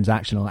money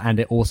transactional, and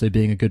it also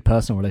being a good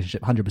personal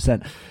relationship,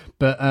 100%.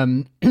 But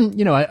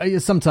you know, I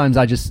sometimes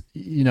I just,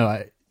 you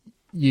know,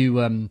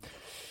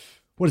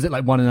 what is it,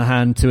 like one in the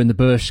hand, two in the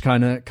bush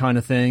kind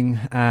of thing,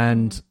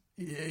 and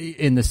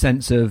in the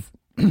sense of,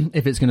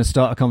 if it's going to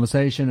start a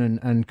conversation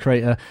and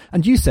create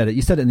and you said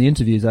it in the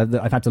interviews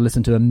I've had to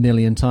listen to a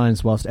million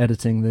times whilst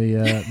editing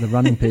the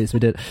running piece we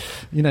did.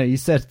 You know, you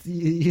said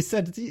it's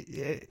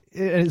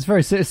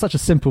such a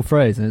simple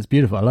phrase, and it's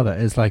beautiful. I love it.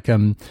 It's like,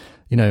 you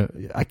know,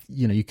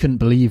 you couldn't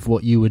believe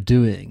what you were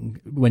doing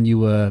when you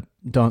were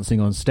dancing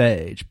on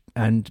stage,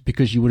 and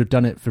because you would have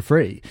done it for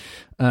free,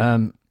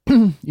 you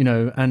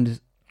know,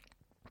 and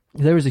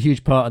there is a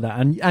huge part of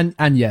that,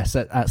 and yes,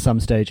 at some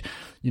stage,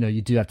 you know,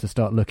 you do have to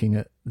start looking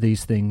at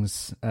these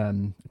things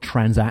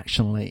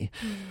transactionally.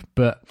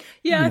 But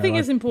yeah, you know, I think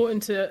it's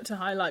important to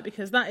highlight,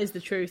 because that is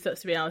the truth,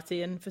 that's the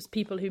reality. And for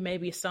people who may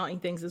be starting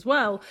things as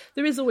well,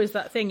 there is always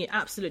that thing, you're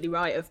absolutely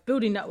right, of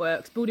building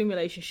networks, building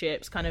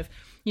relationships, kind of,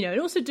 you know,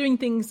 and also doing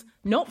things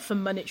not for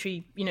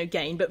monetary, you know,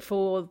 gain, but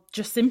for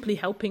just simply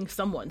helping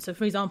someone. So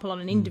for example, on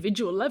an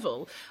individual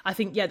level, I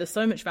think, yeah, there's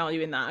so much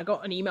value in that. I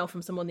got an email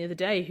from someone the other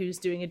day who's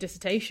doing a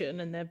dissertation,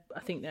 and I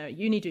think they're at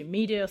uni doing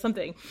media or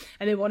something,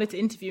 and they wanted to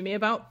interview me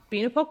about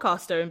being a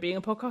podcaster and being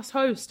a podcast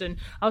host. And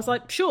I was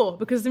like, sure,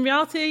 because in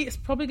reality, it's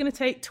probably going to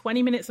take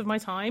 20 minutes of my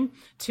time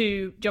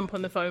to jump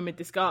on the phone with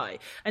this guy.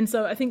 And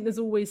so I think there's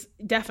always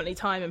definitely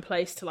time and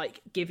place to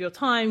like give your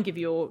time, give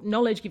your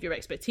knowledge, give your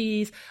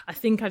expertise. I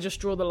think I just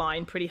draw the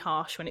line pretty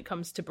harsh when it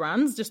comes to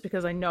brands, just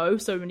because I know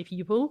so many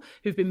people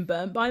who've been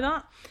burnt by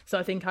that. So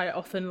I think I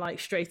often like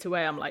straight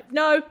away, I'm like,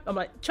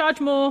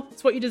 charge more.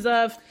 It's what you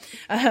deserve.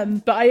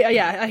 But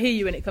I hear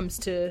you when it comes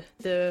to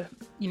the,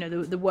 you know,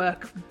 the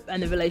work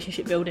and the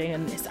relationship building,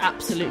 and it's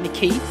absolutely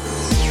key.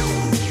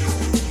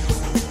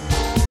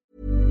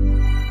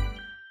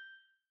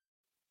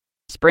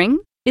 Spring?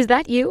 Is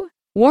that you?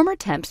 Warmer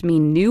temps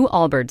mean new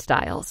Allbirds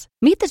styles.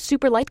 Meet the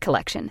Super Light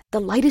Collection,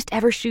 the lightest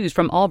ever shoes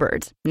from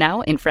Allbirds,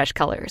 now in fresh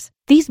colors.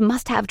 These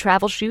must-have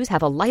travel shoes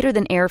have a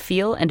lighter-than-air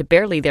feel and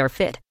barely-there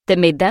fit that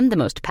made them the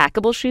most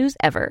packable shoes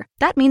ever.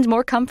 That means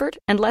more comfort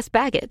and less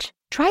baggage.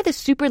 Try the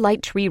Super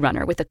Light Tree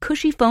Runner with a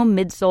cushy foam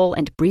midsole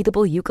and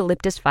breathable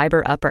eucalyptus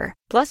fiber upper.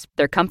 Plus,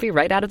 they're comfy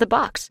right out of the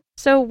box.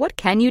 So what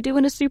can you do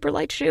in a super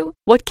light shoe?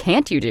 What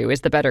can't you do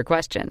is the better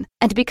question.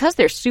 And because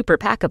they're super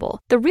packable,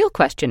 the real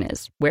question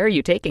is, where are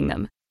you taking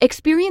them?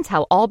 Experience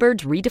how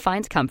Allbirds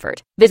redefines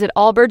comfort. Visit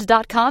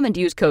allbirds.com and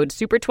use code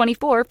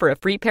SUPER24 for a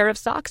free pair of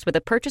socks with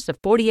a purchase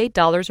of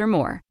 $48 or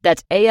more.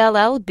 That's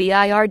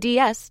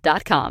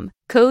ALLBIRDS.com.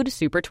 Code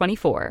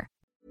SUPER24.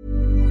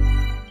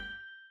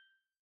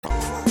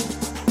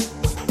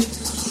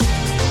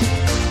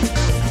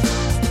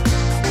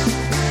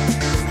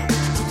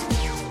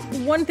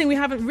 One thing we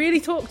haven't really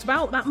talked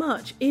about that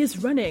much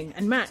is running.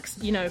 And Max,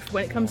 you know,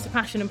 when it comes to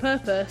passion and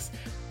purpose,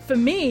 for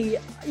me,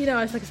 you know,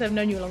 like I said, I've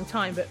known you a long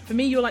time, but for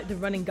me, you're like the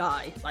running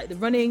guy, like the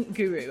running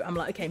guru. I'm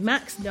like, okay,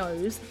 Max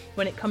knows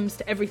when it comes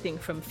to everything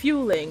from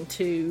fueling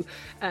to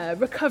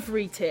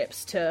recovery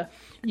tips to,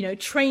 you know,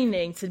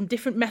 training to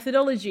different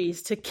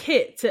methodologies to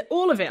kit to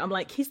all of it. I'm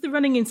like, he's the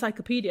running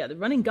encyclopedia, the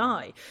running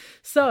guy.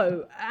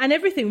 So, and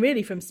everything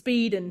really from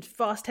speed and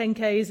fast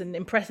 10Ks and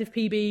impressive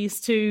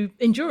PBs to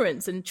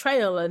endurance and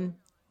trail and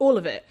all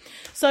of it.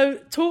 So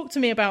talk to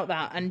me about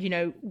that and, you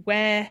know,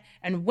 where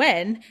and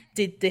when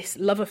did this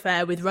love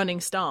affair with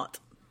running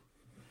start?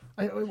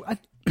 I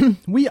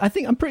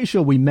think I'm pretty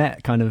sure we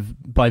met kind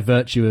of by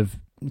virtue of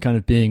kind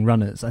of being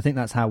runners. I think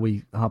that's how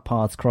our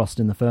paths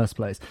crossed in the first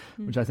place,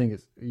 which I think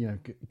is, you know,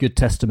 good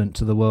testament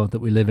to the world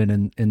that we live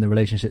in the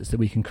relationships that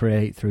we can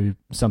create through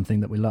something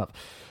that we love.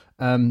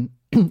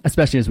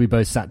 Especially as we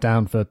both sat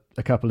down for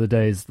a couple of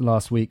days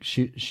last week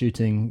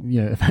shooting,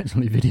 you know,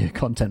 effectively video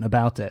content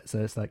about it. So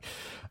it's like,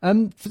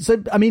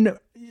 so I mean,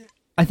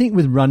 I think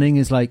with running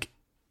is it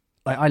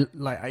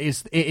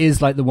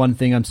is like the one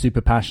thing I'm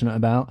super passionate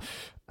about.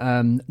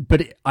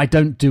 But I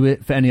don't do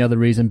it for any other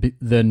reason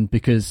than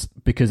because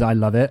I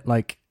love it.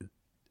 Like,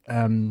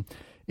 I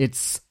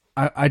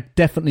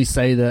definitely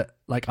say that,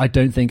 like, I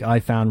don't think I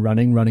found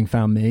running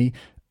found me.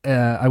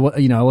 I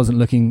wasn't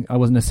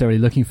necessarily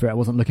looking for it. I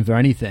wasn't looking for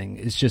anything.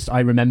 It's just,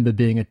 I remember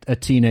being a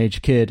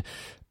teenage kid,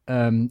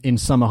 in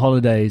summer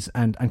holidays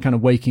and kind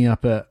of waking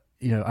up at,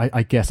 you know,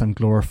 I guess I'm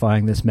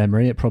glorifying this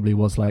memory. It probably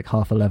was like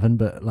 11:30,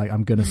 but like,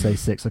 I'm going to say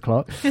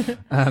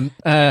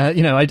 6:00.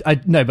 You know,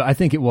 but I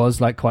think it was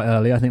like quite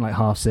early. I think like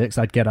 6:30.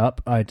 I'd get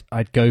up,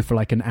 I'd go for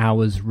like an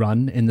hour's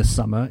run in the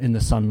summer, in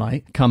the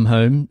sunlight, come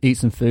home, eat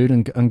some food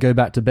and go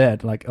back to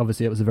bed. Like,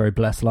 obviously it was a very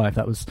blessed life.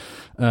 That was,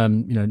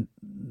 you know,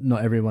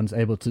 not everyone's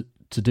able to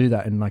do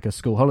that in like a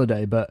school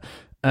holiday, but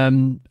I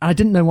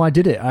didn't know why I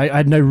did it. I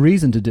had no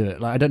reason to do it.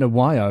 Like, I don't know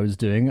why I was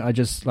doing it. I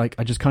just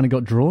kind of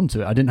got drawn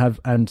to it. I didn't have,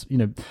 and you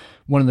know,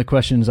 one of the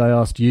questions I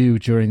asked you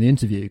during the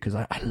interview, because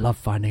I love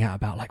finding out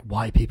about like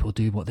why people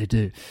do what they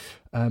do,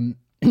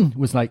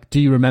 was like, do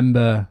you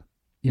remember,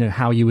 you know,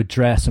 how you would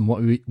dress and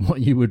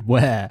what you would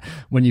wear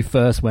when you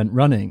first went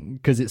running?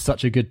 Because it's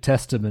such a good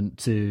testament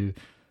to,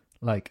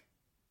 like,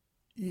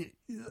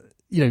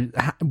 you know,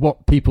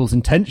 what people's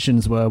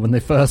intentions were when they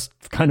first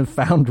kind of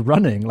found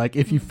running. Like,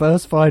 if you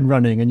first find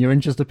running and you're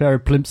in just a pair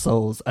of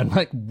plimsolls and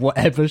like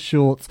whatever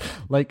shorts,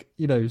 like,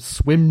 you know,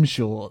 swim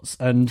shorts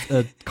and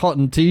a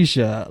cotton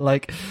t-shirt,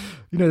 like,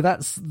 you know,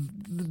 that's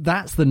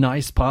the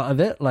nice part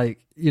of it. Like,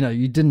 you know,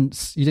 you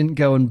didn't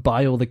go and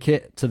buy all the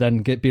kit to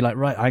then be like,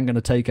 right, I'm going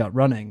to take up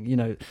running, you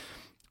know.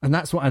 And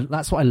that's what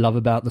I love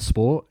about the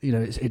sport. You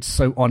know, it's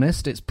so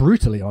honest. It's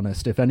brutally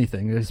honest, if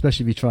anything,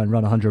 especially if you try and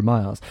run 100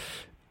 miles.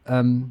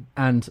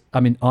 And I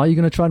mean, are you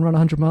going to try and run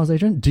 100 miles,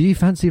 Adrian? Do you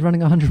fancy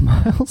running 100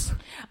 miles?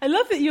 I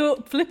love that you're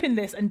flipping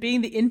this and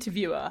being the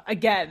interviewer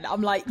again.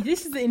 I'm like,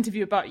 this is the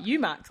interview about you,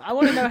 Max. I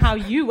want to know how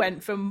you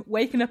went from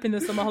waking up in the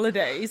summer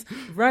holidays,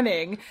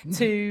 running,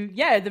 to,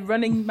 the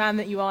running man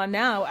that you are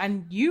now,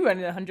 and you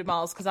running 100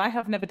 miles, because I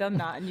have never done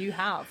that and you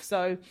have.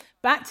 So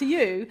back to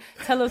you.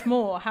 Tell us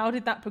more. How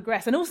did that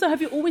progress? And also,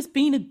 have you always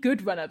been a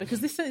good runner?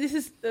 Because this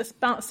is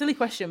about a silly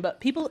question, but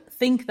people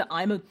think that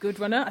I'm a good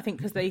runner. I think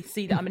because they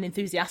see that I'm an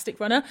enthusiastic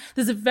runner.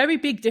 There's a very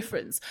big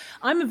difference.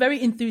 I'm a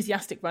very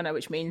enthusiastic runner,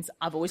 which means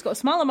I've always got a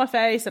smile on my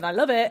face and I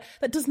love it.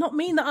 That does not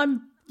mean that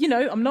I'm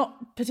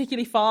not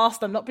particularly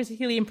fast. I'm not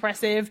particularly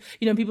impressive.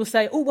 You know, people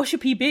say, oh, what's your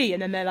PB?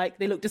 And then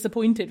they look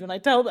disappointed when I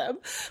tell them.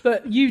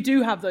 But you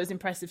do have those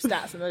impressive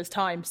stats and those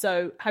times.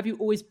 So have you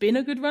always been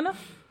a good runner?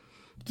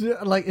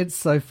 Like, it's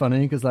so funny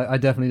because, like, I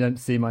definitely don't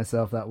see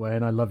myself that way,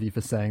 and I love you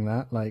for saying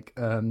that. Like,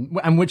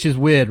 and which is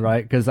weird,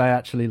 right? Because I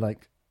actually,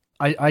 like,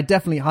 I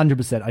definitely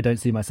 100% I don't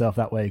see myself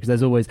that way, because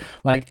there's always,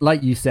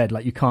 like you said,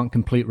 like, you can't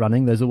complete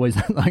running. There's always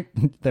like,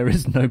 there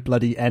is no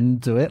bloody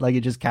end to it. Like,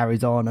 it just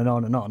carries on and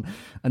on and on,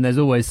 and there's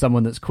always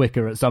someone that's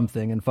quicker at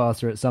something and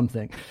faster at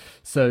something.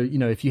 So, you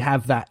know, if you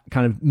have that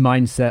kind of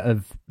mindset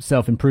of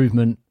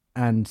self-improvement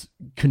and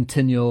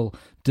continual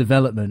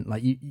development,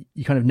 like, you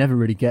kind of never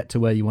really get to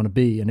where you want to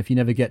be. And if you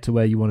never get to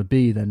where you want to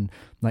be, then,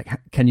 like,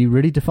 can you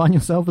really define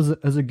yourself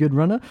as a good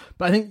runner?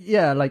 But I think,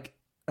 I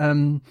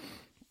don't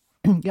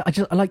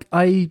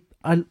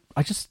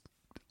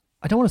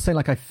want to say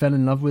like I fell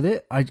in love with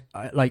it. I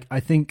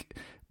think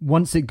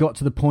once it got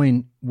to the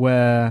point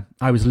where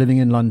I was living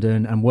in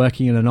London and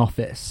working in an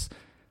office,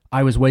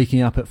 I was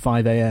waking up at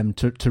 5 a.m.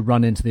 to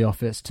run into the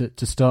office,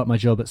 to start my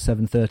job at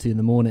 7:30 in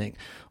the morning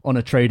on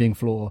a trading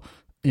floor,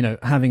 you know,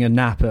 having a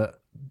nap at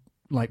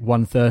like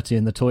 1:30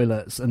 in the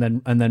toilets and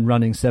then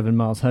running 7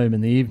 miles home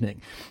in the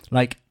evening.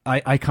 Like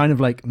I kind of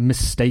like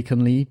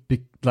mistakenly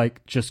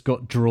like just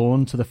got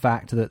drawn to the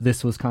fact that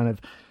this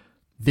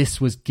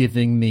was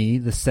giving me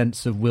the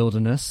sense of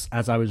wilderness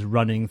as I was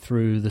running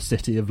through the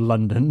city of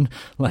London,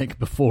 like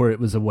before it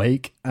was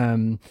awake.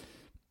 That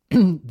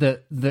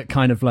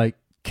kind of like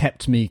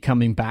kept me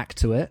coming back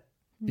to it,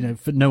 you know,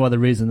 for no other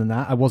reason than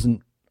that.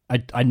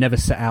 I never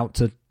set out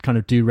to kind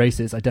of do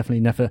races. I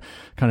definitely never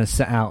kind of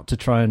set out to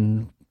try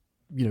and,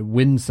 you know,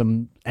 win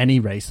any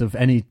race of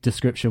any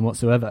description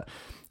whatsoever.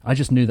 I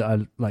just knew that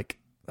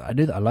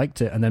I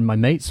liked it. And then my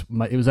mates,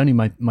 it was only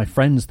my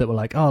friends that were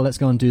like, oh, let's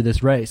go and do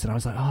this race. And I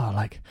was like, oh,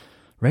 like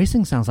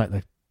racing sounds like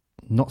the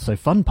not so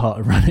fun part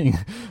of running.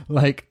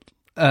 Like,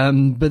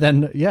 but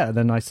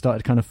then I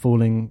started kind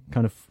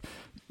of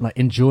like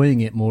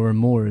enjoying it more and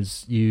more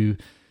as you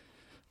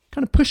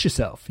kind of push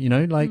yourself, you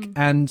know, like,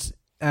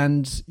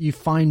 and you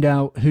find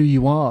out who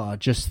you are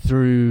just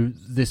through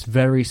this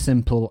very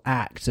simple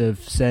act of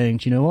saying,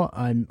 do you know what,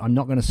 I'm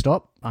not going to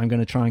stop. I'm going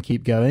to try and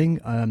keep going.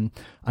 I'm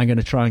going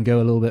to try and go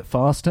a little bit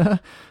faster.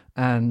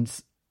 And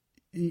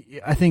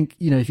I think,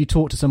 you know, if you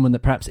talk to someone that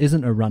perhaps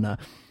isn't a runner,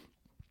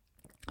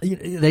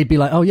 they'd be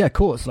like, oh yeah, of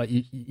course. Like,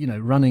 you know,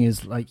 running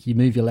is like you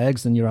move your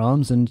legs and your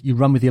arms and you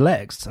run with your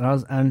legs. And I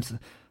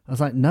was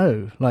like,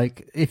 no,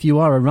 like if you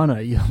are a runner,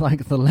 you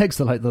like the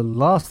legs are like the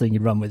last thing you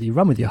run with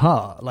your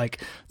heart. Like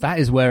that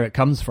is where it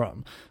comes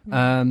from.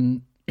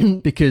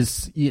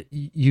 Because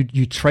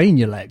you train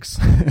your legs.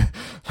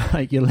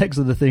 Like your legs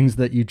are the things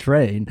that you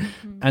train.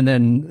 And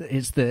then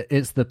it's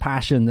the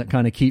passion that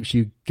kind of keeps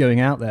you going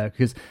out there,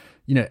 because,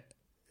 you know,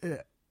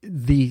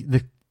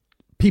 the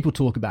people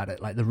talk about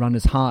it like the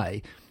runner's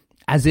high,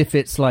 as if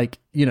it's like,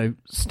 you know,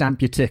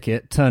 stamp your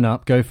ticket, turn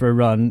up, go for a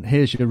run.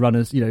 Here's your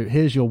runners, you know,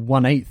 here's your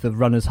 1/8 of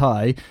runner's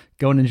high.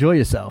 Go and enjoy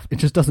yourself. It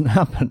just doesn't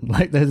happen.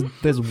 Like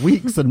there's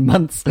weeks and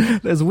months.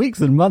 There's weeks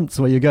and months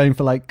where you're going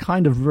for like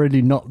kind of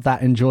really not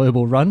that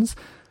enjoyable runs,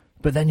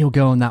 but then you'll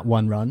go on that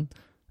one run,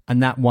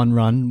 and that one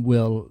run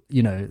will,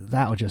 you know,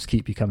 that'll just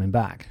keep you coming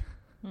back.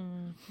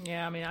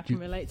 Yeah, I mean, I can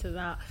relate to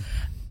that.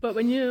 But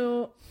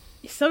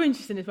it's so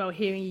interesting as well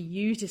hearing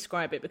you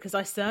describe it, because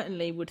I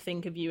certainly would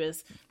think of you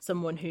as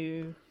someone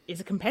who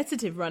is a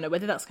competitive runner,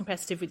 whether that's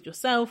competitive with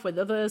yourself, with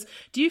others.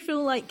 Do you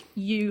feel like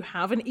you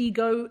have an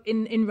ego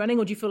in running,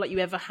 or do you feel like you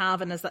ever have,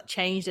 and has that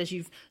changed as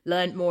you've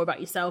learned more about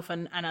yourself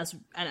and as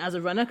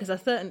a runner? Because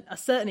I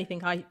certainly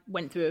think I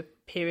went through a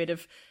period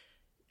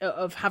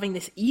of having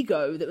this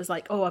ego that was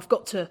like, oh, I've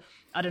got to,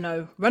 I don't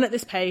know, run at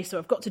this pace, or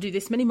I've got to do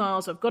this many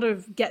miles, or I've got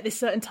to get this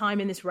certain time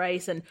in this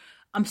race. And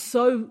I'm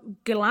so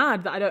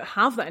glad that I don't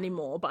have that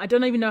anymore, but I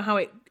don't even know how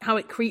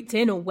it creeped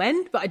in or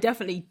when, but I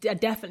definitely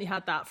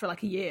had that for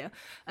like a year.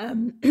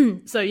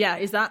 So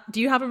yeah, do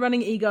you have a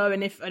running ego,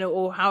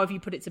 or how have you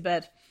put it to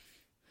bed?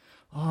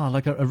 Oh,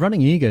 like a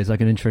running ego is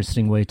like an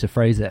interesting way to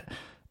phrase it.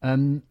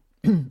 I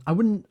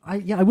wouldn't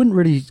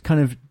really kind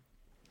of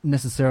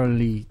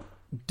necessarily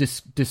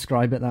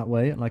describe it that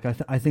way. Like I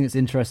think it's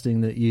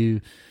interesting that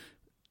you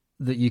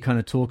kind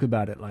of talk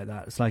about it like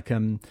that. It's like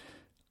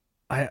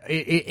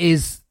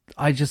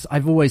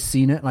I've always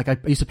seen it. Like I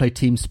used to play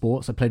team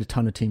sports. I played a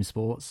ton of team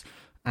sports,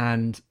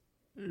 and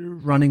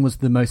running was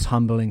the most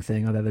humbling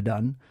thing I've ever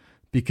done,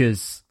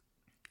 because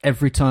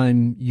every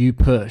time you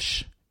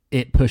push,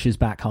 it pushes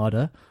back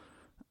harder,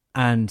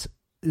 and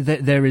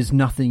there is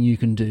nothing you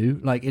can do.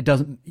 Like it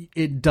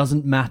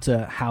doesn't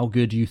matter how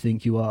good you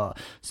think you are.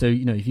 So,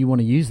 you know, if you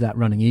want to use that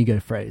running ego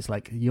phrase,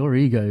 like your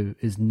ego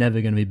is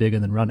never going to be bigger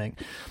than running,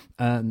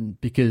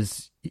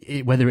 because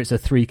whether it's a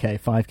 3K,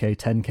 5K,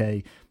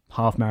 10K,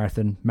 half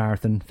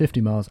marathon,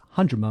 50 miles,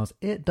 100 miles,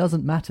 it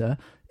doesn't matter.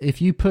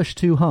 If you push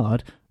too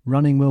hard,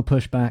 running will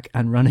push back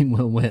and running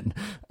will win.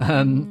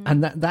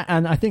 And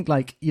I think,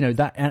 like, you know,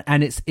 that,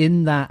 and it's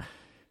in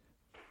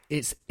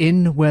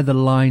where the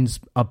lines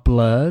are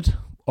blurred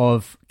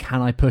of,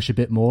 can I push a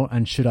bit more,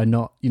 and should I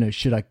not, you know,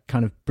 should I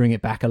kind of bring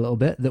it back a little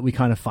bit, that we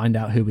kind of find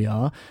out who we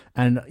are.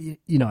 And,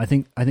 you know, I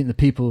think the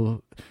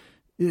people,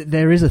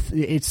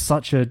 it's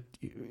such a,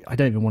 I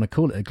don't even want to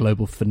call it a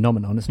global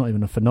phenomenon. It's not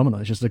even a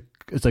phenomenon. It's just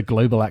it's a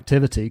global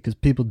activity, because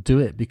people do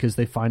it because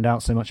they find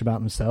out so much about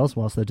themselves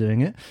whilst they're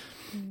doing it.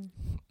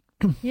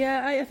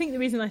 Yeah, I think the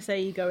reason I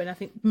say ego, and I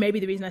think maybe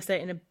the reason I say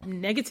it in a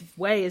negative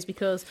way, is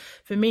because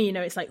for me, you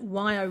know, it's like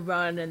why I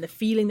run and the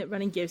feeling that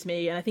running gives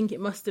me. And I think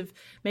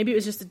maybe it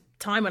was just a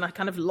time when I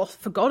kind of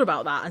forgot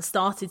about that and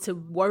started to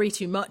worry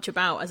too much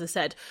about, as I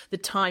said, the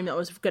time that I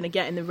was going to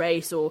get in the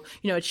race, or,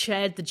 you know, I'd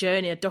shared the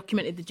journey, I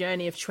documented the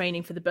journey of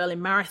training for the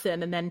Berlin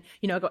Marathon, and then,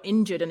 you know, I got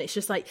injured, and it's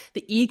just like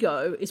the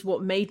ego is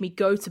what made me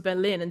go to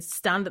Berlin and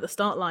stand at the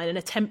start line and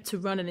attempt to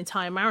run an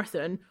entire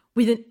marathon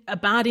with a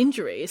bad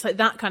injury. It's like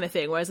that kind of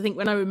thing. Whereas I think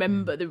when I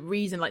remember the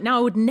reason, like now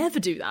I would never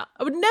do that.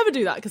 I would never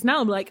do that because now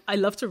I'm like, I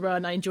love to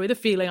run. I enjoy the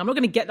feeling. I'm not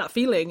going to get that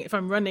feeling if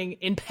I'm running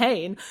in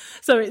pain.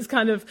 So it's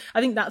kind of,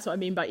 I think that's what I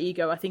mean by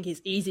ego. I think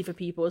it's easy for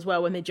people as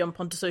well when they jump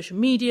onto social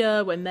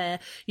media, when they're,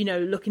 you know,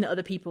 looking at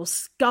other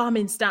people's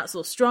Garmin stats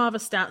or Strava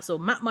stats or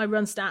Map My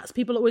Run stats.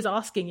 People are always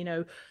asking, you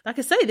know, like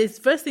I say, this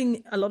first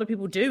thing a lot of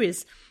people do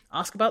is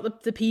ask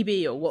about the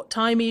PB or what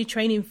time are you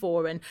training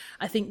for? And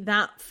I think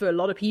that for a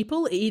lot of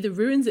people, it either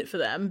ruins it for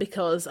them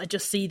because I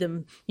just see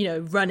them, you know,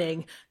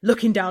 running,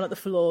 looking down at the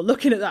floor,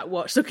 looking at that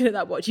watch.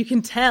 You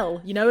can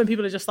tell, you know, and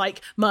people are just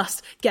like,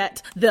 must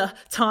get the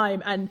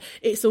time. And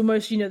it's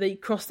almost, you know, they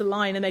cross the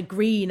line and they're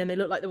green and they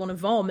look like they want to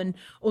vom. And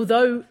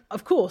although,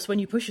 of course, when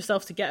you push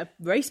yourself to get a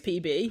race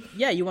PB,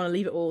 yeah, you want to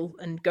leave it all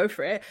and go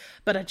for it.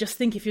 But I just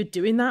think if you're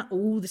doing that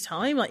all the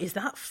time, like, is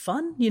that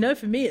fun? You know,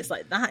 for me, it's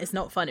like, that is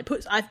not fun. It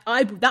puts,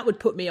 that would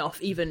put me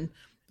off even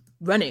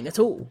running at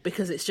all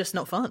because it's just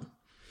not fun.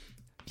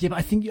 Yeah, but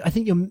I think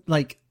you're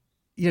like,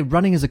 you know,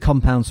 running is a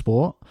compound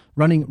sport.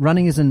 Running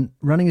isn't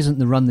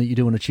the run that you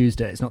do on a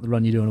Tuesday. It's not the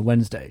run you do on a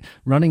Wednesday.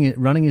 Running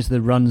is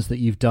the runs that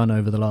you've done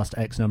over the last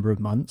X number of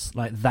months.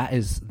 Like that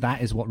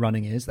is what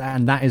running is,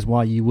 and that is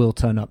why you will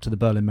turn up to the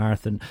Berlin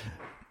Marathon,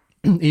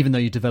 even though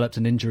you developed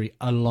an injury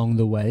along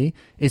the way.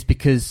 Is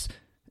because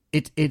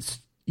it's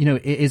you know,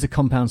 it is a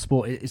compound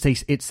sport. It's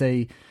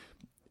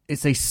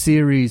a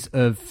series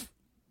of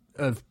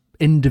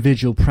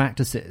individual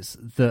practices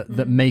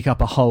that make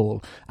up a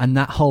whole, and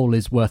that whole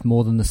is worth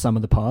more than the sum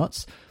of the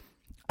parts.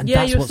 And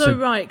yeah, you're so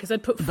right, because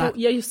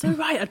you're so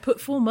right. I'd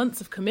put 4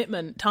 months of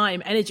commitment,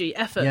 time, energy,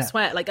 effort,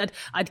 sweat. Like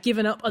I'd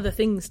given up other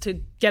things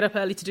to get up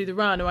early to do the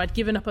run, or I'd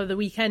given up other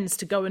weekends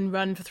to go and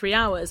run for 3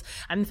 hours.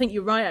 And I think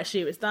you're right,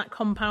 actually. It was that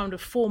compound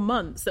of 4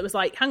 months that was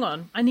like, hang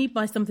on, I need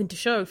something to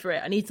show for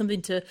it. I need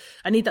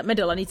that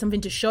medal. I need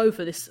something to show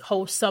for this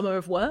whole summer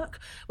of work.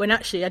 When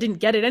actually I didn't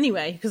get it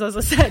anyway, because as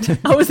I said,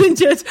 I was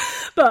injured.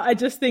 But I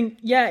just think,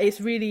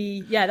 it's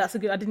really, that's a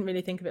good, I didn't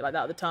really think of it like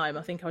that at the time.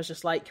 I think I was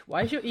just like,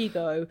 why is your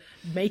ego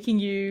making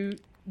you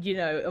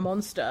know, a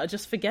monster?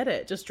 Just forget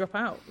it. Just drop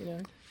out, you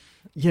know?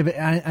 Yeah, but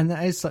and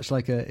that is such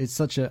it's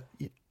such a,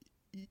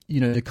 you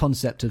know, the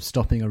concept of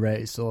stopping a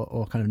race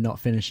or kind of not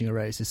finishing a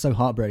race is so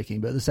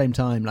heartbreaking. But at the same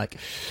time, like,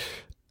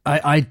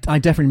 I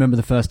definitely remember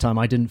the first time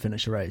I didn't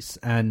finish a race,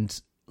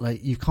 and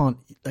like, you can't,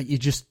 like, you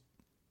just,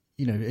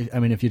 you know, I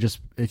mean, if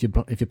you're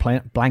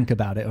blank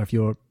about it, or if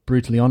you're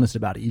brutally honest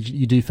about it,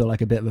 you do feel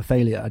like a bit of a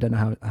failure. I don't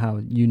know how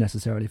you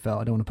necessarily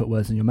felt. I don't want to put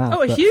words in your mouth.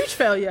 Oh, a huge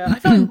failure. I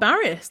felt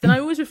embarrassed, and I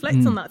always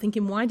reflect on that,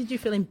 thinking, why did you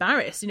feel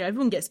embarrassed? You know,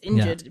 everyone gets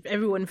injured. Yeah.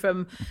 Everyone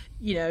from,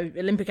 you know,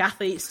 Olympic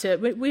athletes to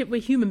we're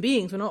human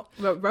beings. We're not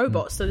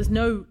robots. So there's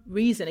no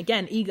reason,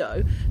 again,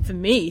 ego, for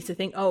me to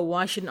think, oh,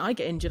 why shouldn't I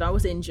get injured? I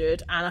was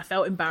injured, and I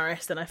felt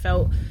embarrassed, and I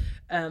felt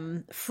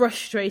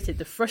frustrated.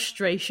 The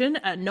frustration,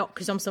 not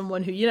because I'm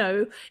someone who, you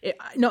know,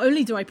 not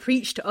only do I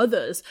preach to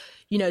others,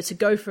 you know, to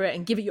go for it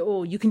and give it your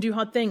all, you can do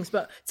hard things,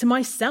 but to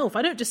myself,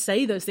 I don't just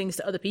say those things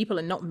to other people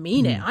and not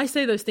mean it. I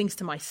say those things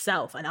to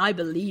myself and I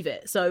believe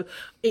it. So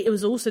it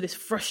was also this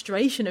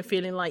frustration of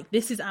feeling like,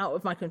 this is out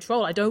of my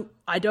control. I don't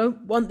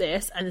want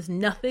this, and there's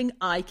nothing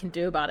I can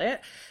do about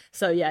it.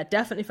 So yeah,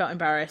 definitely felt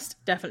embarrassed.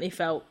 Definitely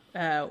felt,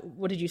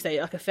 what did you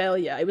say? Like a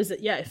failure.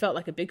 It felt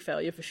like a big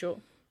failure for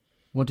sure.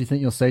 What do you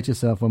think you'll say to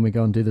yourself when we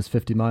go and do this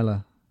 50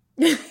 miler?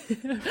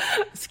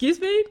 Excuse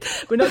me?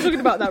 We're not talking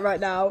about that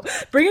right now.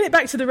 Bringing it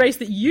back to the race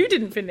that you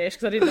didn't finish,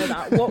 because I didn't know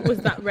that. What was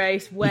that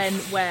race? When?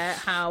 Where?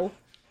 How?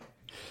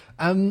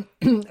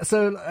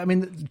 So, I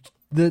mean,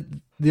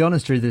 the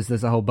honest truth is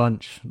there's a whole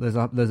bunch. There's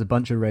a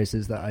bunch of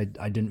races that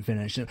I didn't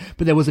finish.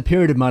 But there was a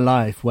period of my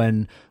life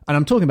when, and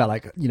I'm talking about,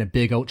 like, you know,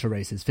 big ultra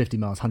races, 50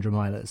 miles, 100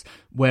 milers,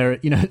 where,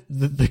 you know,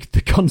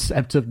 the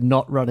concept of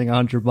not running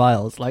 100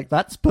 miles, like,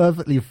 that's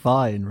perfectly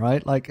fine,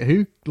 right? Like,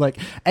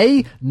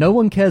 no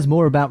one cares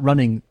more about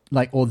running,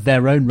 like, or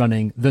their own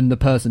running than the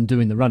person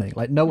doing the running.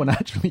 Like, no one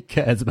actually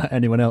cares about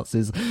anyone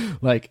else's.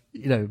 Like,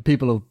 you know,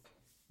 people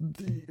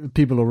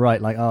will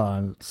write like, oh,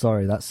 I'm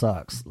sorry, that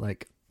sucks,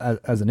 like,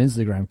 as an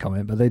Instagram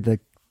comment, but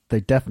they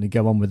definitely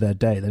go on with their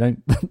day. They're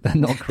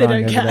not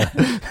crying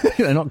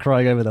they're not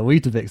crying over the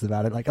Weetabix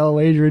about it. Like, oh,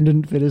 Adrian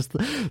didn't finish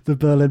the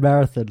Berlin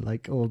Marathon,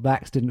 like, or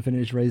Max didn't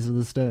finish Race of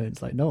the Stones.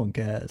 Like, no one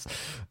cares.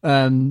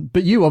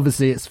 But you,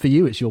 obviously,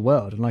 it's your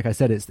world, and like I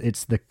said,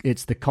 it's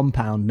the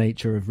compound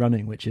nature of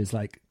running, which is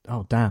like,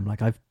 oh damn,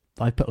 like I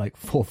put like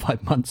 4 or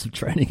 5 months of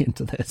training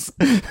into this.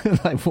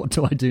 Like, what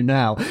do I do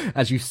now?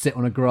 As you sit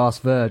on a grass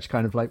verge,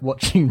 kind of like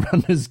watching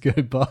runners go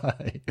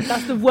by.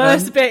 That's the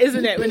worst bit,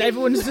 isn't it? When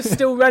everyone's just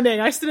still running.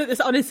 I stood at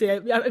this, honestly,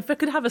 if I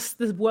could have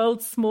the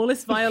world's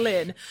smallest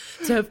violin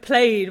to have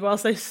played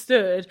whilst I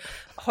stood,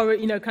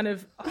 you know, kind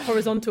of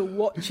horizontal,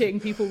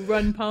 watching people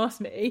run past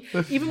me,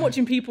 even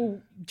watching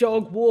people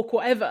jog, walk,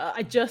 whatever,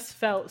 I just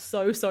felt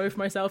so sorry for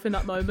myself in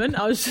that moment.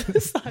 I was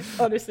just like,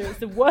 honestly, it's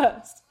the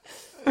worst.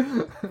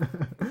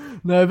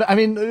 No, but I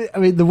mean,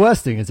 the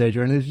worst thing is,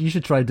 Adrian, is you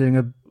should try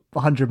doing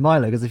 100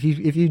 miler, because if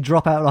you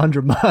drop out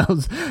 100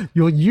 miles,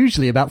 you're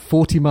usually about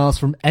 40 miles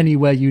from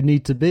anywhere you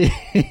need to be.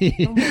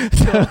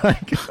 So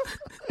like, you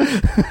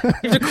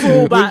have to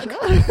crawl back.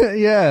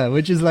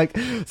 Which is like,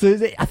 so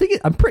I think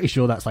I'm pretty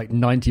sure that's like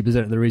 90%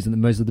 of the reason that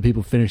most of the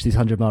people finish these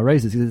 100-mile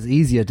races, because it's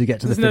easier to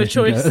get to the finish.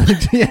 There's no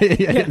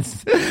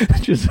choice.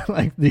 It's just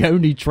like the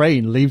only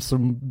train leaves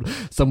from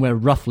somewhere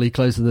roughly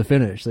close to the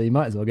finish, so you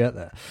might as well get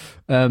there.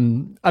 I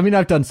mean,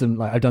 I've done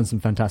some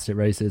fantastic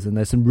races, and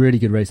there's some really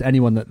good races.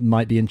 Anyone that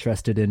might be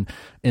interested in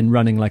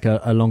running like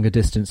a longer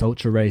distance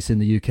ultra race in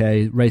the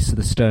UK, Race to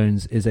the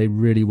Stones is a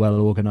really well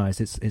organized.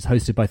 It's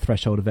hosted by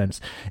Threshold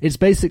Events. It's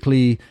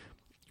basically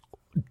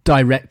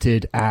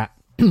directed at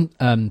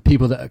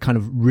people that kind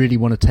of really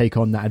want to take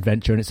on that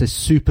adventure, and it's a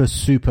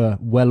super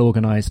well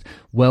organized,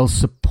 well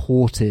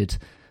supported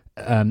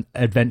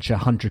adventure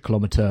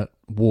 100-kilometer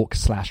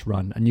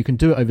walk/run, and you can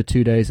do it over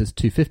 2 days as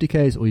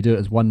 250Ks, or you do it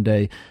as 1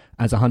 day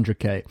as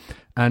 100K.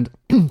 And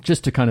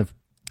just to kind of,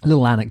 a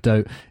little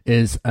anecdote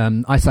is,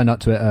 I signed up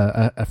to it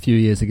a few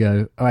years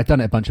ago. I've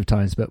done it a bunch of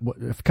times, but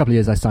a couple of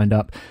years I signed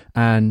up,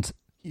 and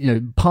you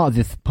know, part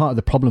of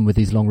the problem with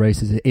these long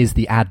races is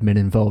the admin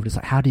involved. It's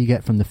like, how do you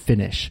get from the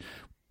finish,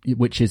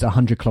 which is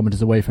 100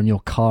 kilometers away from your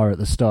car at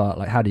the start?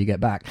 Like, how do you get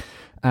back?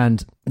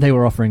 And they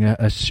were offering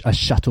a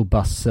shuttle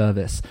bus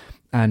service.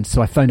 And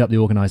so I phoned up the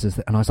organisers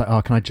and I was like,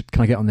 oh, can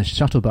I get on this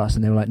shuttle bus?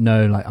 And they were like,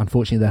 no, like,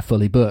 unfortunately they're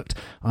fully booked.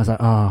 I was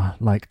like,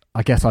 like,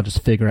 I guess I'll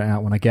just figure it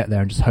out when I get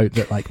there and just hope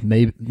that like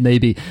maybe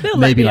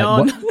like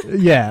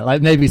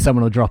maybe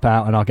someone will drop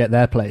out and I'll get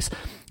their place.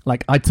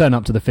 Like, I turn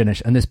up to the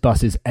finish and this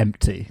bus is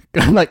empty.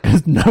 Like,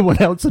 because no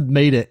one else had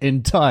made it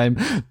in time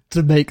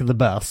to make the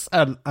bus.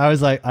 And I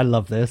was like, I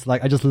love this.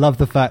 Like, I just love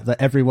the fact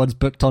that everyone's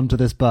booked onto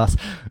this bus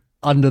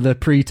under the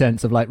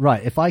pretense of like,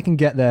 right, if I can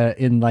get there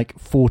in like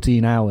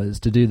 14 hours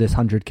to do this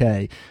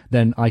 100K,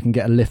 then I can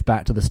get a lift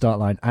back to the start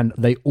line. And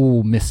they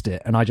all missed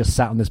it. And I just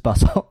sat on this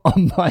bus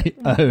on my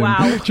own,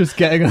 wow, just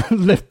getting a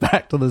lift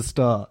back to the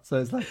start.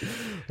 So it's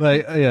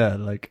but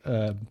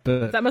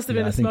that must have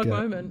been a smug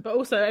moment. But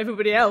also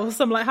everybody else,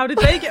 I'm like, how did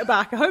they get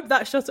back? I hope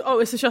that shuttle,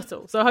 it's a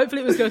shuttle. So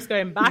hopefully it was just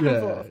going back and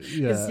forth.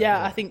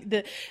 I think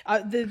the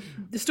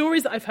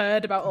stories that I've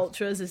heard about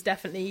ultras is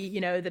definitely,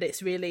 you know, that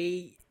it's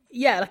really,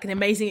 like an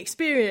amazing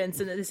experience,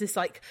 and that there's this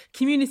like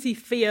community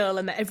feel,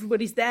 and that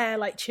everybody's there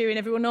like cheering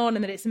everyone on,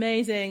 and that it's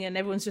amazing, and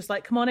everyone's just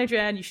like, come on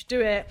Adrienne, you should do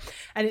it.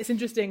 And it's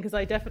interesting because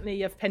I definitely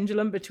have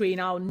pendulum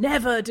between I'll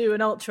never do an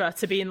ultra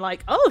to being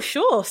like, oh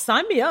sure,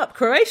 sign me up,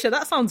 Croatia,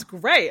 that sounds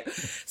great.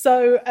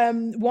 So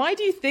why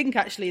do you think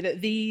actually that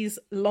these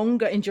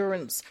longer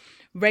endurance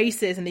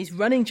races and these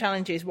running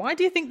challenges, why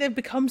do you think they've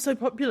become so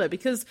popular?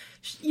 Because,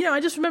 you know,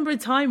 I just remember a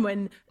time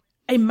when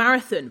a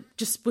marathon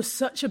just was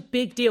such a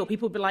big deal.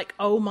 People would be like,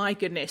 oh my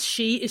goodness,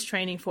 she is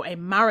training for a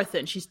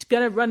marathon. She's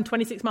going to run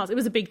 26 miles. It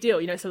was a big deal.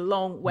 You know, it's a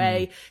long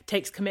way,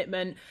 takes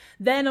commitment.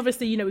 Then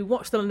obviously, you know, we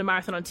watch the London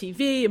Marathon on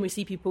TV and we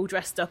see people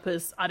dressed up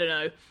as, I don't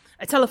know,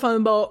 a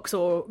telephone box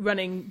or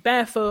running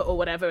barefoot or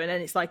whatever. And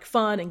then it's like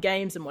fun and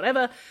games and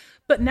whatever.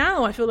 But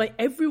now I feel like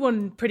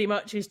everyone pretty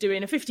much is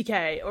doing a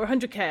 50K or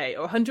 100K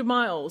or 100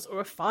 miles or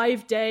a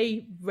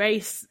 5-day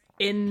race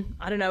in,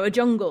 I don't know, a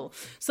jungle.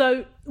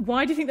 So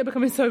why do you think they're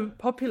becoming so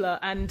popular,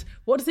 and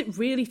what does it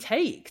really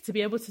take to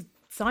be able to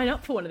sign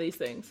up for one of these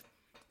things?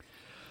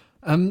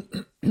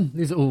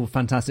 These are all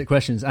fantastic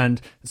questions.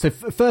 And so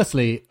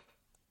firstly,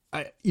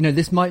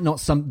 this might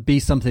not be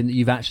something that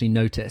you've actually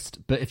noticed,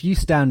 but if you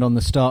stand on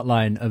the start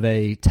line of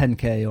a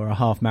 10K or a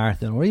half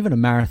marathon or even a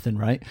marathon,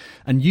 right?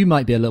 And you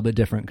might be a little bit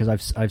different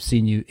because I've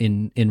seen you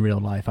in real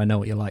life. I know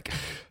what you're like.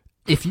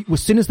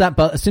 As soon as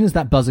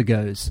that buzzer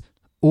goes,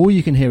 all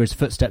you can hear is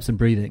footsteps and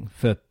breathing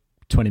for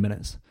 20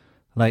 minutes.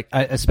 Like,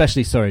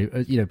 especially,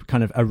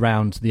 kind of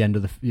around the end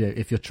of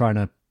if you're trying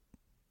to,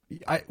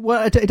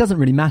 it doesn't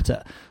really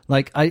matter.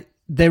 Like,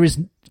 there is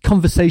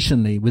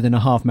conversationally within a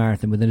half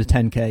marathon, within a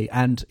 10K,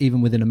 and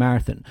even within a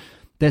marathon,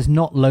 there's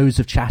not loads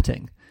of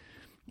chatting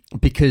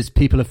because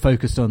people are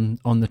focused on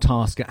the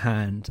task at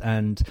hand.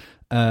 And,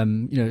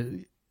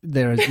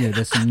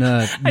 there's some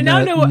I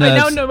now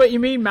know what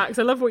you mean, Max.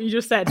 I love what you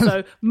just said.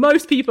 So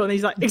most people, and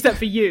he's like, except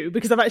for you,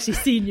 because I've actually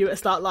seen you at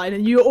start line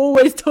and you're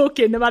always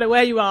talking no matter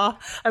where you are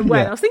and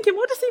when. I was thinking,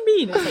 what does he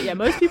mean? It's like,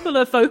 most people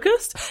are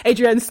focused.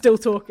 Adrienne's still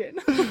talking.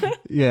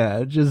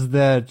 Just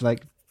there,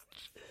 like,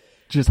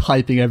 just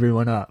hyping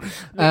everyone up.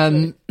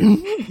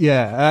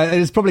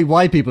 It's probably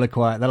why people are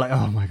quiet. They're like,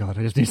 oh my God,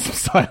 I just need some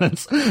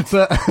silence.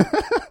 But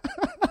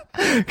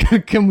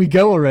can we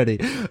go already?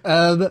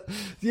 I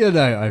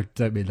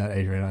don't mean that,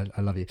 Adrienne.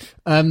 I love you.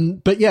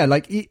 But yeah,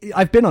 like,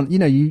 I've been on,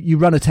 you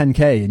run a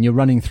 10K and you're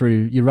running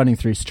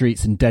through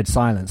streets in dead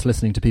silence,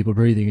 listening to people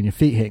breathing and your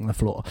feet hitting the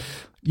floor.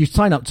 You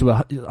sign up to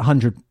a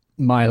 100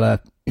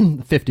 miler,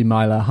 50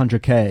 miler,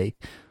 100K,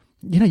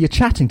 you're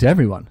chatting to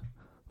everyone.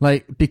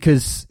 Like,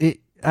 because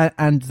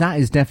and that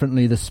is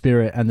definitely the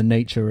spirit and the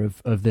nature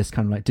of this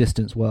kind of like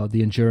distance world,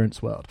 the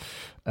endurance world.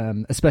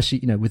 Especially,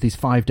 you know, with these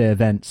 5-day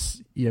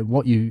events, you know,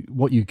 what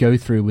you go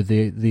through with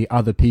the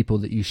other people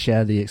that you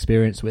share the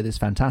experience with is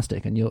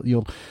fantastic. And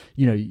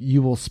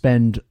you will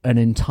spend an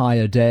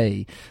entire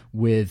day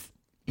with,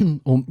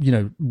 or, you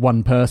know,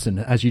 one person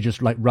as you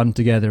just like run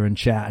together and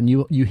chat, and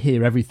you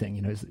hear everything.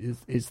 You know,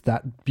 it's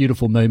that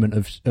beautiful moment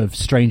of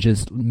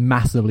strangers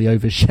massively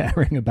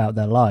oversharing about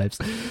their lives,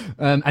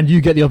 and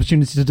you get the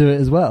opportunity to do it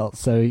as well.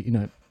 So, you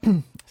know,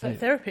 it's like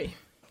therapy.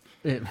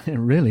 It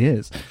really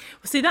is. Well,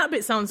 see, that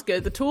bit sounds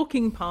good. The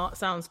talking part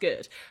sounds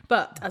good.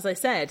 But as I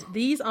said,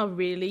 these are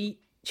really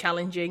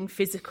challenging,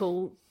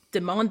 physical,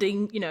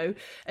 demanding, you know,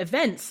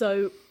 events.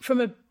 So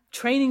from a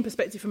training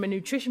perspective, from a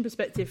nutrition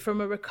perspective,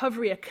 from a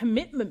recovery, a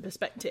commitment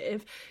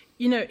perspective,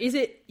 you know, is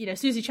it, you know,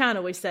 Susie Chan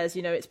always says,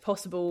 you know, it's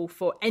possible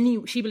for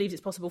she believes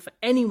it's possible for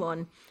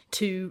anyone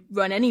to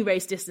run any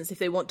race distance if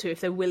they want to,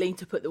 if they're willing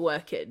to put the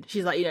work in.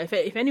 She's like, you know,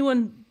 if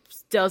anyone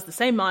does the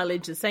same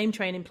mileage, the same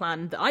training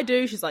plan that I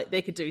do, she's like,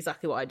 they could do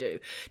exactly what I do.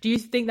 Do you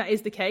think that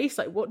is the case?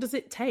 Like, what does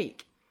it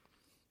take?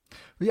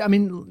 Yeah, I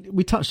mean,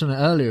 we touched on it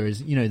earlier,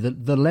 is, you know,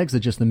 the legs are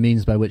just the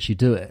means by which you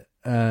do it.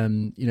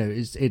 You know,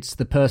 it's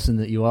the person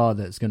that you are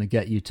that's going to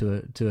get you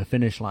to a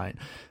finish line.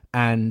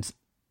 And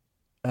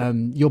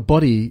your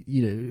body,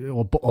 you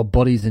know, or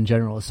bodies in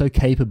general, are so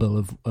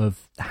capable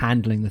of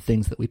handling the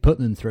things that we put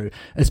them through,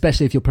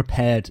 especially if you're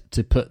prepared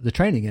to put the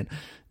training in.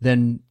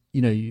 Then,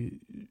 you know,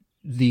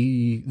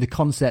 the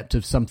concept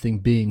of something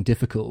being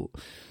difficult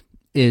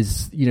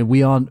is, you know,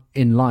 we aren't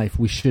in life,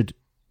 we should,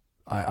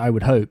 I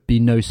would hope, be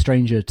no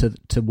stranger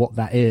to what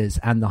that is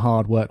and the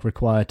hard work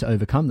required to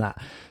overcome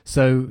that.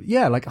 So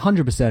yeah, like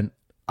 100%.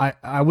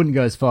 I wouldn't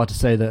go as far to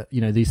say that,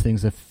 you know, these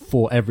things are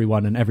for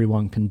everyone and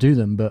everyone can do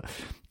them, but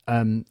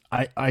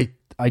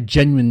I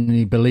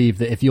genuinely believe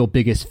that if your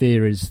biggest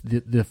fear is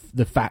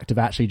the fact of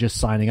actually just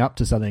signing up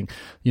to something,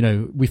 you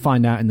know, we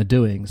find out in the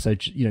doing. So,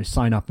 you know,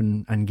 sign up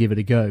and give it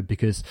a go,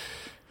 because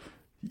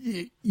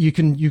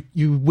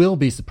you will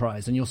be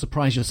surprised, and you'll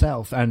surprise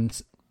yourself.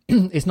 And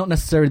it's not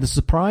necessarily the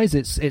surprise,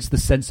 it's the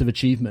sense of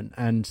achievement,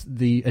 and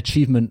the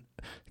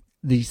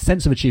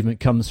sense of achievement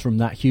comes from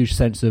that huge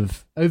sense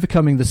of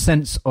overcoming the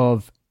sense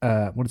of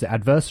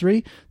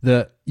adversary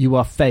that you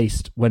are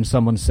faced when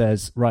someone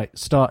says, right,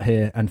 start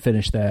here and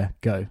finish there,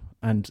 go.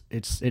 And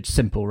it's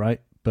simple,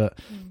 right? But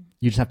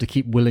you just have to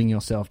keep willing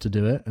yourself to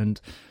do it. And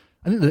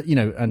I think that, you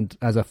know, and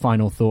as a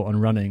final thought on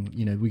running,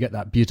 you know, we get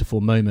that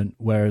beautiful moment,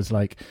 whereas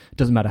like, it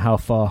doesn't matter how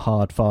far,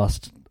 hard,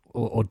 fast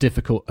or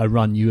difficult a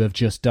run you have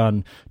just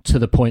done to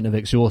the point of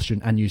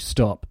exhaustion, and you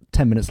stop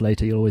 10 minutes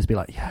later, you'll always be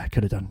like, yeah, I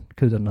could have done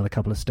another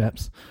couple of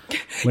steps.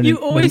 You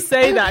always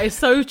say that. It's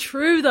so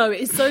true though.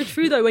 It's so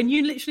true though. When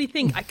you literally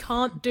think, I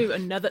can't do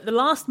the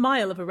last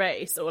mile of a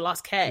race or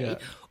last K,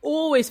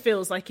 always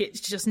feels like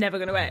it's just never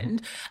going to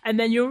end. And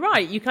then you're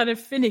right, you kind of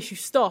finish, you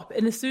stop,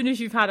 and as soon as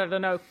you've had, I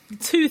don't know,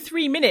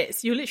 2-3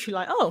 minutes, you're literally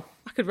like, oh,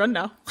 I could run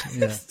now.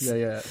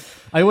 Yeah.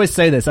 I always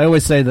say this. I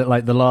always say that,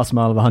 like, the last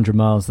mile of 100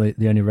 miles, the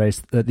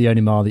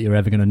only mile that you're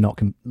ever going to not,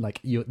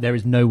 there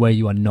is no way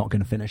you are not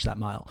going to finish that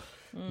mile.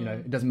 You know,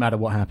 it doesn't matter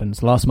what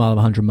happens. Last mile of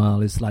 100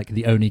 mile is like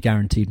the only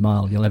guaranteed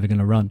mile you're ever going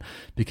to run,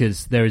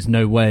 because there is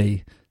no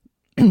way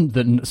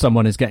that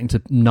someone is getting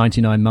to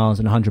 99 miles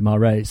in a 100-mile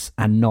race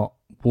and not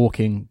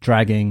walking,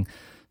 dragging,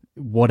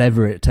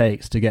 whatever it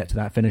takes to get to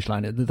that finish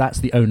line. That's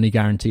the only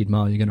guaranteed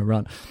mile you're going to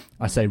run.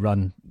 I say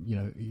run, you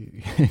know,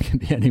 it can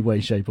be any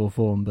way, shape or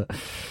form. But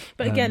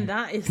again,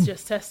 that is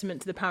just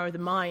testament to the power of the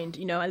mind.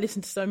 You know, I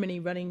listen to so many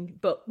running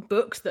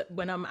books that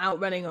when I'm out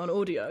running on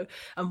audio,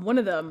 and one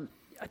of them,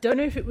 I don't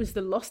know if it was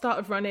The Lost Art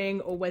of Running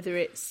or whether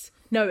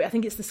I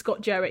think it's the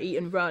Scott Jarrett Eat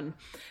and Run.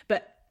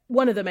 But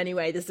one of them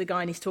anyway, there's a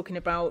guy and he's talking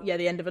about,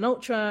 the end of an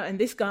ultra. And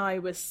this guy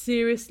was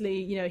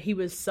seriously, you know, he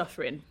was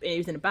suffering. He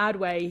was in a bad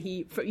way.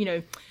 You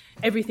know,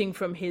 everything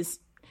from his,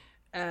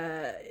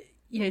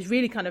 he's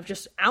really kind of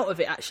just out of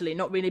it, actually,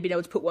 not really being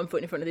able to put one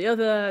foot in front of the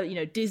other, you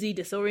know, dizzy,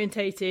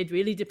 disorientated,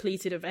 really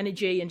depleted of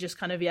energy, and just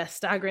kind of,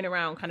 staggering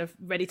around, kind of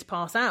ready to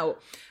pass out.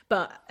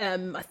 But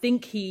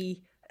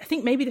I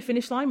think maybe the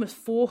finish line was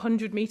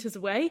 400 meters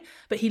away,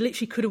 but he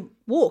literally couldn't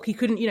walk. He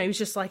couldn't, you know, he was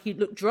just like, he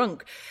looked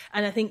drunk.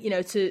 And I think, you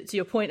know, to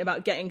your point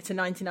about getting to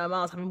 99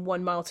 miles, having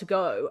 1 mile to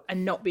go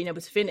and not being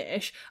able to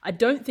finish, I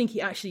don't think he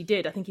actually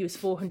did. I think he was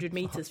 400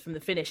 meters from the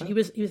finish. And I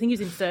think he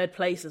was in third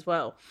place as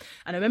well.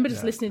 And I remember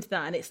just listening to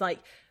that, and it's like,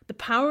 the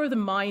power of the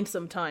mind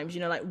sometimes, you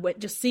know, like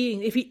just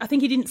seeing, I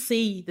think he didn't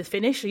see the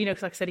finish, you know,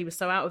 because like I said, he was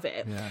so out of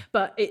it. Yeah.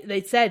 But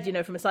they said, you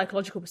know, from a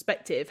psychological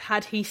perspective,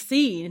 had he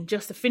seen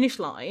just the finish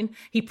line,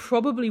 he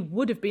probably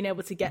would have been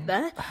able to get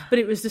there. But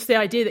it was just the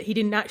idea that he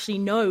didn't actually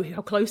know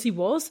how close he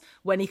was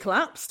when he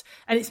collapsed.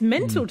 And it's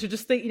mental to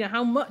just think, you know,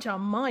 how much our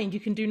mind, you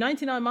can do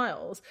 99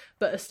 miles,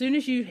 but as soon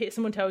as you hit,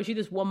 someone tells you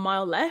there's 1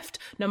 mile left,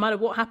 no matter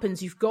what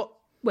happens, you've got,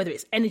 whether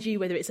it's energy,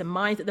 whether it's a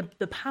mind,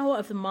 the power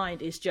of the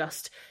mind is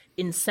just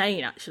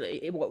insane,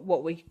 actually.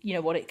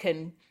 What it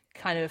can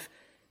kind of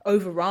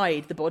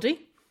override the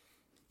body.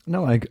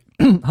 No, I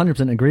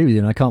 100% agree with you,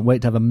 and I can't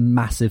wait to have a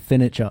massive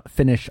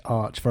finish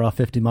arch for our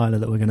 50 miler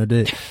that we're going to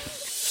do.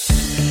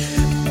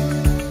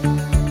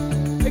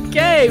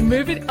 Okay,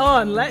 moving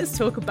on. Let's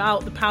talk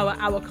about the power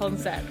hour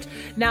concept.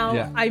 Now,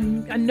 Yeah. I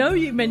know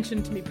you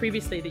mentioned to me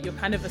previously that you're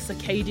kind of a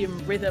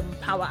circadian rhythm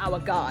power hour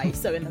guy.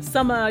 So in the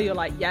summer, you're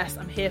like, yes,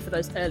 I'm here for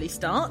those early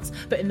starts.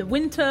 But in the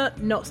winter,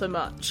 not so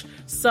much.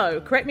 So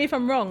correct me if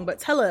I'm wrong, but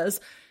tell us,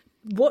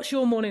 what's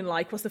your morning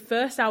like? What's the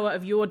first hour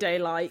of your day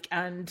like?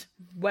 And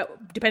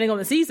depending on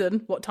the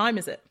season, what time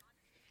is it?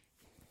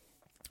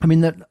 I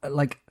mean,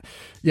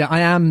 I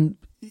am.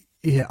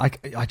 Yeah,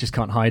 I just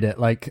can't hide it.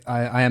 Like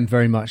I am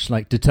very much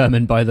like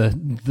determined by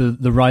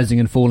the rising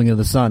and falling of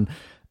the sun.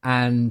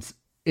 And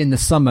in the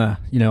summer,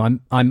 you know,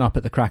 I'm up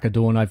at the crack of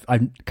dawn. I've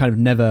kind of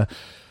never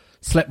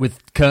slept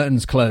with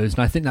curtains closed,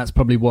 and I think that's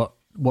probably what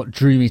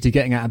drew me to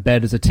getting out of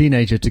bed as a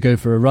teenager to go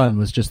for a run,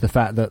 was just the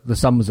fact that the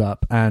sun was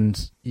up,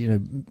 and you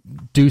know,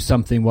 do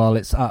something while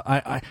it's up.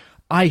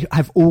 I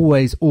have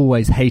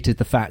always hated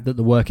the fact that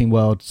the working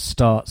world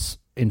starts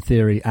in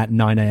theory at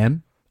 9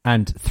 a.m.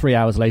 and 3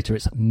 hours later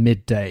it's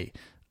midday,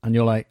 and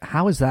you're like,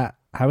 how is that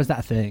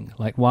a thing?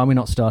 Like, why are we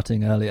not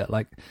starting earlier?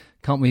 Like,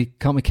 can't we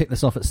kick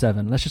this off at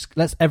 7?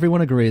 Let's everyone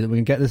agree that we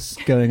can get this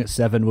going at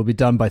 7. We'll be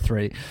done by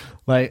 3.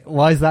 Like,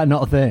 why is that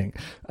not a thing?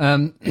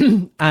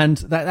 And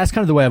that's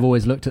kind of the way I've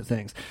always looked at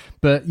things.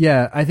 But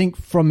yeah, I think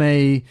from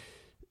a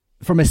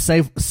self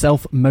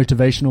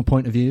motivational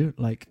point of view,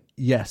 like,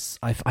 yes,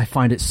 I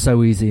find it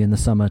so easy in the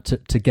summer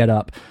to get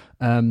up.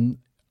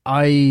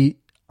 I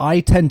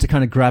tend to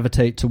kind of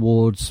gravitate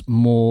towards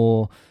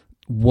more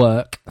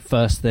work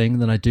first thing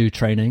than I do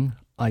training.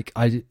 Like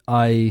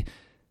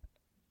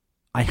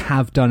I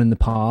have done in the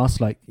past,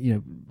 like, you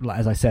know, like,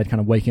 as I said, kind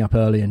of waking up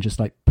early and just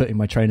like putting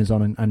my trainers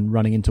on and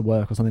running into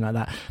work or something like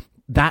that.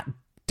 That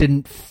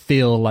didn't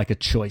feel like a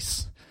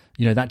choice.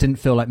 You know, that didn't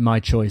feel like my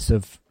choice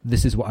of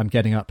this is what I'm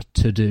getting up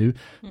to do.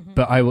 Mm-hmm.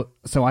 But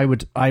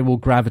I will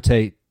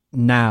gravitate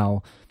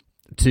now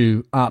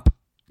to up,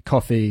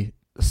 coffee,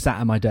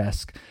 sat at my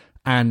desk.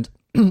 And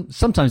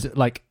sometimes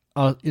like,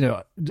 you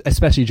know,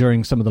 especially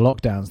during some of the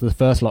lockdowns, the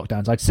first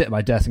lockdowns, I'd sit at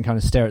my desk and kind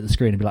of stare at the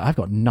screen and be like, I've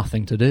got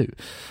nothing to do.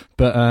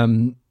 But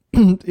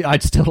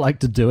I'd still like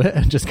to do it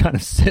and just kind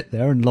of sit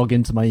there and log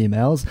into my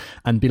emails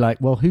and be like,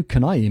 well, who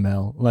can I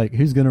email? Like,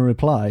 who's going to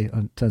reply?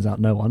 And it turns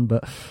out no one,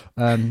 but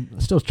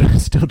still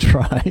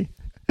try,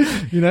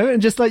 you know,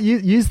 and just like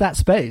use that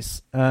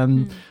space.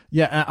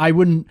 Yeah, I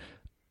wouldn't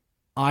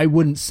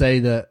say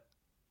that.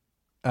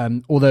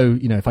 Although,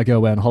 you know, if I go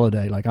away on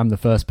holiday, like, I'm the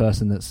first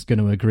person that's going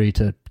to agree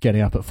to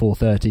getting up at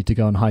 4:30 to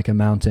go and hike a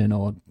mountain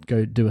or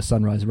go do a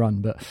sunrise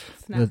run. But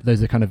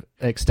those are kind of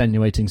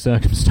extenuating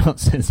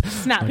circumstances.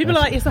 Snap. People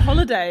are like, it's a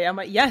holiday. I'm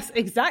like, yes,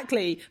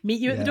 exactly.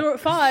 Meet you at the door at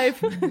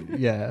 5.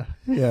 Yeah,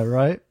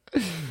 right.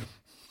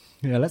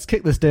 Yeah, let's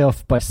kick this day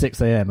off by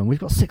 6 a.m. and we've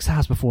got 6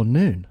 hours before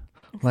noon.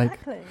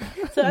 Exactly.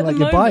 Like, so at like,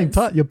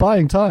 you're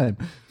buying time.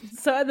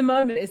 So at the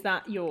moment, is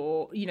that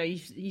you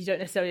don't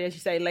necessarily, as you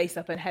say, lace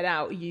up and head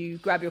out. You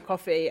grab your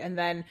coffee and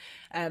then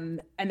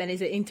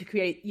is it into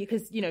create?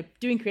 Because, you know,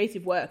 doing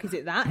creative work, is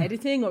it that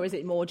editing or is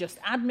it more just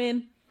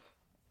admin?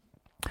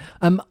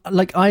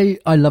 Like I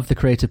love the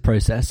creative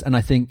process, and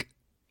I think,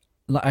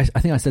 like I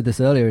think I said this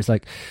earlier, is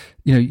like,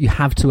 you know, you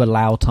have to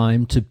allow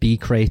time to be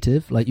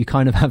creative. Like, you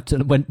kind of have to,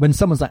 when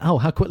someone's like, oh,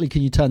 how quickly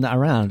can you turn that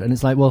around? And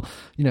it's like, well,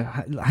 you know,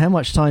 how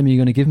much time are you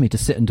going to give me to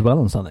sit and dwell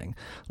on something?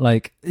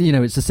 Like, you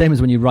know, it's the same as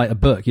when you write a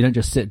book. You don't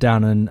just sit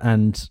down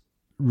and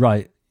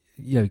write,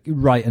 you know,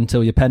 write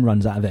until your pen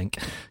runs out of ink.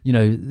 You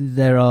know,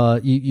 there are,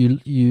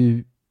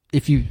 you'd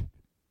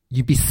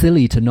be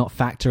silly to not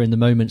factor in the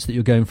moments that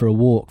you're going for a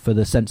walk for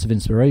the sense of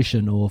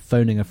inspiration, or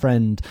phoning a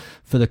friend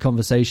for the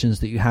conversations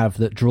that you have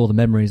that draw the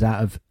memories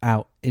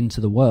out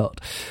into the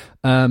world.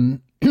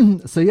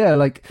 So yeah,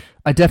 like,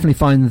 I definitely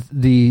find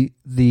the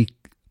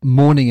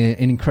morning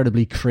an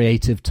incredibly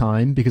creative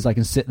time, because I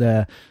can sit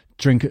there,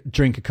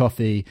 drink a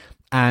coffee,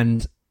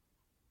 and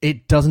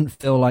it doesn't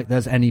feel like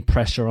there's any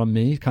pressure on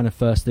me kind of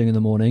first thing in the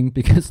morning,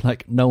 because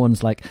like, no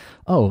one's like,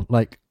 oh,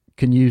 like,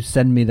 can you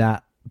send me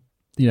that?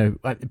 You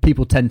know,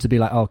 people tend to be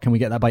like, oh, can we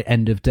get that by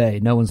end of day?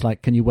 No one's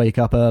like, can you wake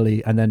up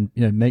early and then,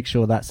 you know, make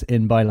sure that's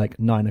in by like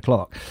 9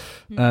 o'clock?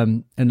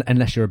 And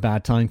unless you're a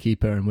bad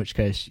timekeeper, in which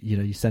case, you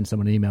know, you send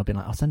someone an email being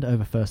like, I'll send it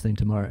over first thing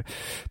tomorrow,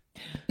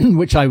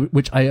 which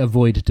I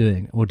avoid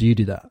doing. Or do you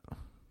do that?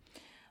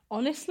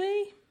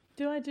 Honestly,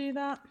 do I do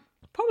that?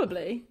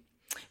 Probably.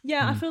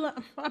 Yeah, I feel like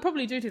I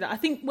probably do that. I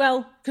think,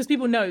 well, because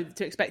people know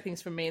to expect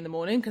things from me in the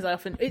morning, because I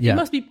often, it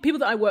must be people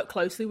that I work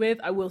closely with.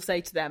 I will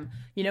say to them,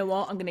 you know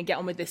what, I'm going to get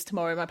on with this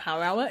tomorrow in my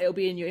power hour. It'll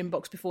be in your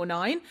inbox before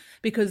 9,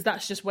 because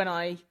that's just when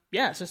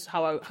it's just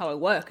how I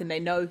work, and they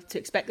know to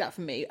expect that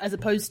from me, as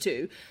opposed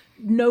to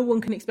no one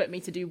can expect me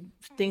to do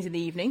things in the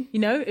evening. You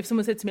know, if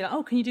someone said to me like,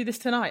 oh, can you do this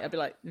tonight? I'd be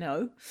like,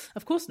 no,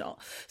 of course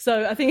not.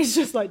 So I think it's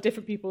just like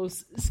different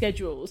people's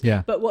schedules.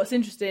 Yeah. But what's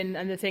interesting,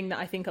 and the thing that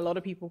I think a lot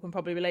of people can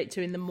probably relate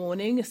to in the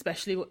morning,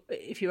 especially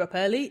if you're up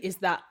early, is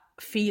that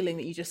feeling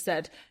that you just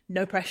said,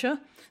 no pressure.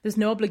 There's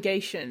no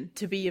obligation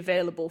to be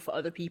available for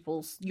other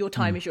people's. Your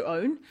time is your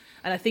own.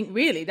 And I think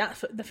really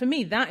for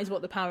me, that is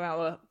what the Power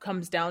Hour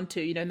comes down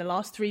to. You know, in the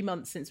last 3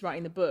 months since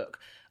writing the book,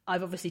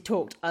 I've obviously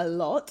talked a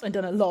lot and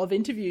done a lot of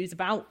interviews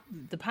about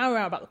the Power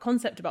Hour, about the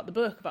concept, about the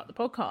book, about the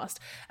podcast.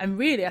 And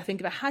really, I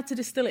think if I had to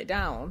distill it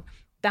down,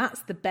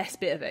 that's the best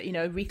bit of it, you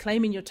know,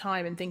 reclaiming your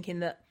time and thinking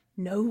that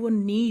no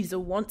one needs or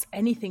wants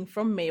anything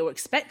from me or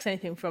expects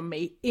anything from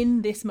me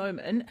in this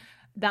moment.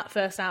 That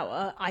first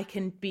hour, I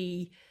can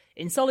be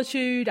in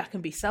solitude, I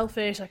can be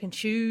selfish, I can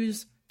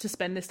choose to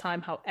spend this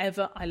time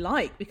however I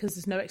like because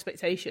there's no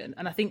expectation.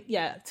 And I think,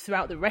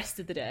 throughout the rest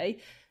of the day,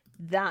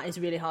 that is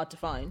really hard to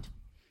find.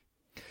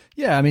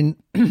 Yeah, I mean,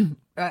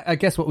 I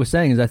guess what we're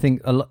saying is I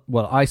think,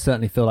 I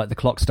certainly feel like the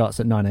clock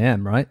starts at 9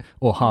 a.m., right?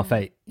 Or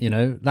 8:30, you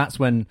know, that's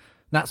when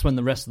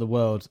the rest of the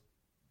world,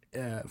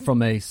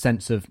 from a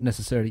sense of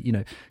necessarily, you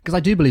know, because I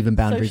do believe in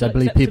boundaries. Social I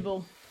believe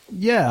acceptable.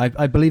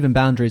 I believe in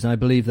boundaries, and I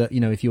believe that, you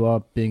know, if you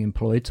are being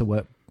employed to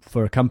work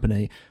for a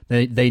company,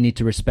 they need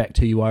to respect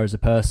who you are as a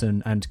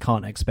person and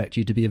can't expect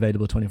you to be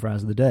available 24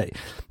 hours of the day.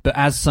 But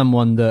as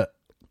someone that,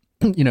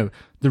 you know,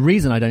 the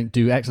reason I don't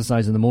do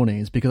exercise in the morning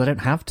is because I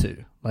don't have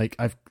to. Like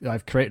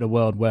I've created a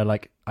world where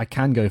like I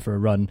can go for a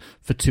run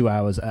for 2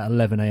 hours at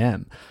 11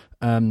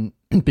 a.m.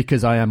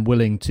 Because I am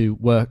willing to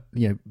work,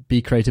 you know,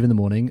 be creative in the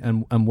morning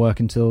and work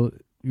until,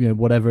 you know,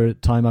 whatever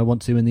time I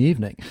want to in the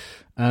evening.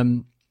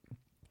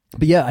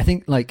 But yeah, I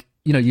think like,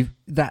 you know,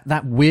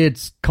 that weird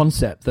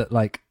concept that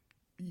like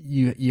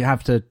you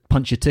have to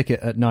punch your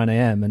ticket at 9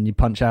 a.m. and you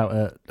punch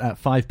out at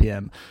 5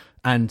 p.m.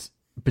 and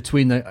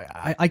between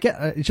I get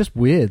it's just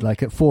weird.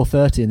 Like at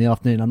 4:30 in the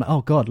afternoon, I'm like,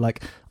 oh god,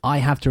 like I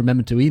have to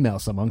remember to email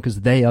someone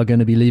because they are going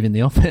to be leaving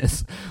the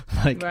office.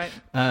 Like, right.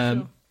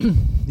 Sure.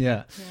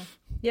 Yeah.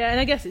 Yeah, and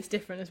I guess it's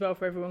different as well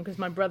for everyone because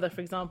my brother,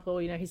 for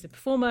example, you know, he's a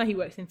performer, he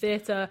works in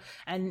theatre,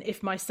 and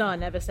if my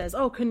son ever says,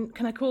 "Oh, can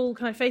I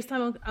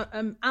FaceTime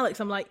on Alex?"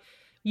 I'm like,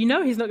 you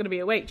know, he's not going to be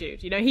awake,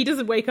 dude. You know, he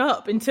doesn't wake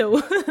up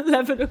until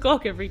 11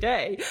 o'clock every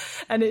day.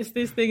 And it's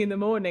this thing in the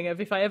morning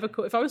of if I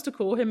was to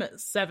call him at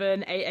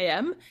 7, 8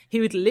 a.m., he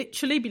would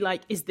literally be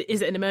like, is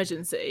it an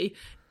emergency?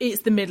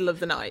 It's the middle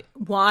of the night.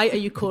 Why are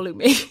you calling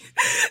me?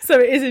 So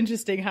it is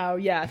interesting how,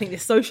 I think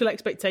this social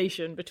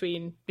expectation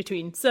between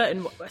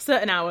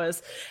certain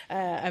hours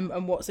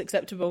and what's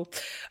acceptable.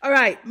 All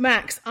right,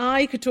 Max,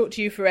 I could talk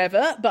to you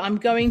forever, but I'm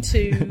going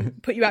to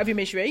put you out of your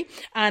misery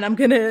and I'm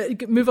going to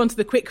move on to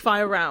the quick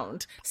fire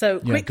round. So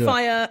quick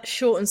fire,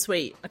 short and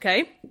sweet,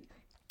 okay?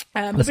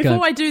 But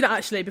before I do that,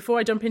 actually, before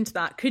I jump into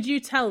that, could you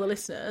tell the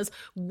listeners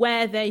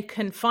where they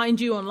can find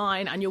you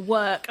online and your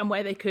work and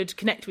where they could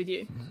connect with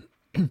you?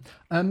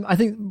 I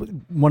think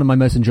one of my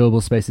most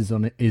enjoyable spaces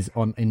is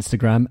on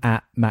Instagram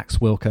at Max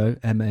Willco,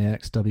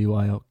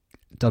 MaxWilko.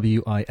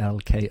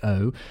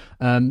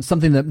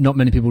 Something that not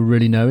many people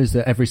really know is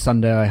that every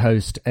Sunday I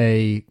host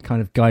a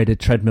kind of guided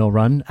treadmill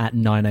run at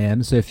 9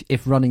 a.m. So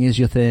if running is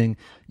your thing,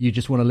 you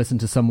just want to listen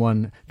to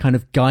someone kind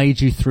of guide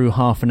you through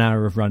half an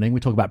hour of running. We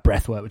talk about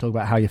breath work. We talk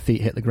about how your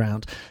feet hit the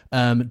ground.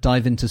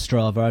 Dive into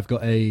Strava. I've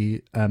got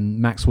a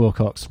Max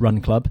Willcocks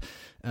run club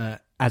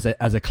as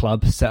a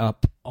club set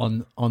up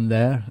on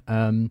there.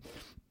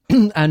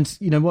 And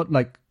you know what,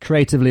 like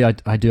creatively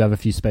I do have a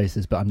few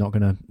spaces, but I'm not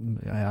gonna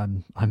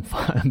I'm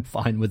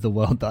fine with the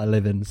world that I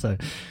live in, so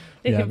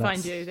they can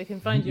find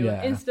you on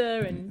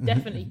Insta, and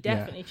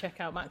definitely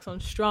check out Max on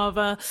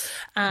Strava,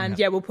 and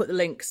we'll put the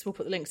links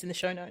in the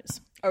show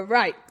notes. All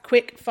right,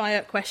 quick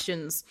fire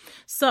questions.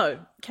 So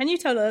can you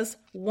tell us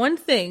one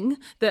thing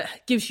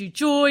that gives you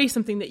joy,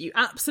 something that you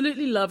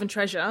absolutely love and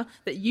treasure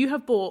that you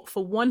have bought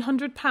for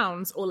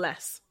 £100 or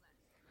less?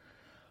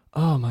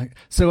 Oh my,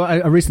 so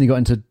I recently got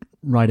into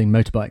riding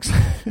motorbikes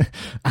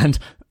and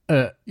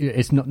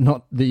it's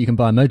not that you can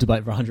buy a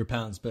motorbike for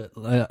 £100,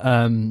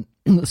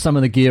 but some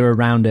of the gear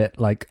around it,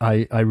 like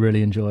I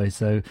really enjoy.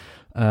 So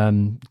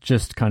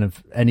just kind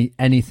of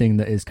anything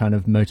that is kind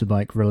of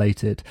motorbike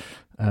related.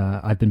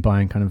 I've been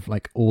buying kind of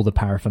like all the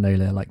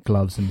paraphernalia, like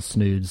gloves and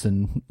snoods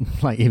and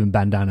like even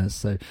bandanas.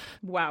 So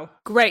wow,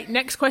 great.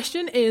 Next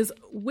question is,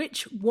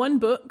 which one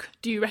book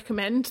do you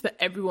recommend that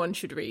everyone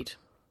should read?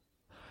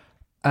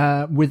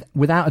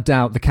 Without a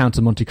doubt, The Count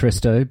of Monte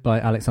Cristo by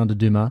Alexander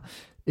Dumas.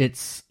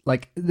 It's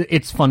like,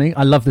 it's funny.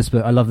 I love this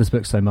book. I love this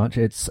book so much.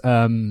 It's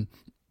the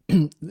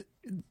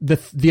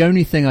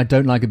only thing I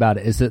don't like about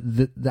it is that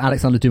the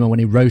Alexander Dumas, when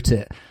he wrote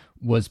it,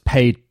 was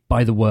paid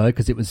by the word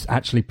because it was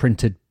actually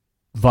printed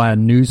via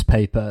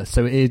newspaper.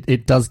 So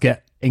it does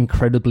get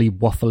incredibly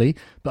waffly,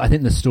 but I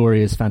think the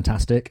story is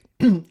fantastic.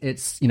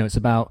 It's, you know, it's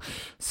about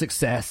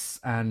success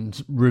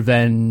and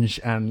revenge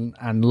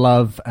and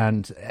love,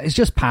 and it's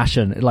just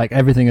passion. Like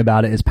everything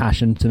about it is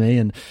passion to me,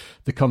 and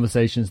the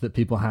conversations that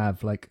people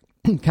have, like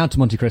Count of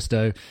Monte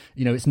Cristo,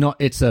 you know,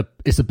 it's a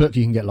book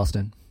you can get lost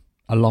in,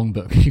 a long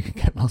book you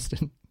can get lost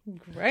in.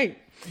 Great.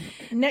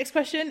 Next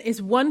question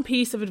is one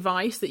piece of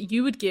advice that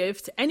you would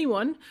give to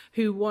anyone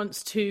who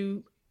wants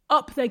to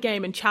up their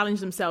game and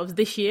challenge themselves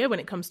this year when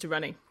it comes to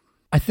running.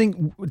 I think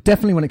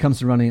definitely when it comes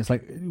to running, it's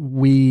like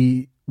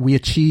we we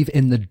achieve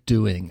in the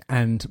doing.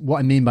 And what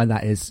I mean by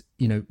that is,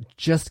 you know,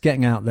 just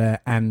getting out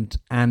there and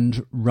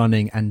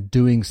running and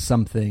doing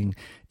something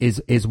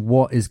is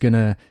what is going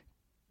to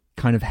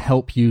kind of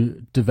help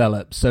you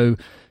develop. So,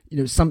 you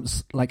know,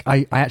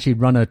 I actually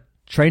run a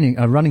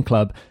running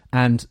club,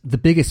 and the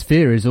biggest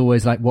fear is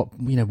always like, what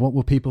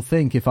will people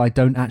think if I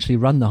don't actually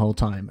run the whole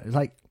time? It's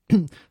like,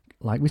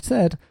 like we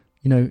said,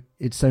 you know,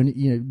 it's only,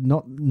 you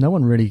know, no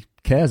one really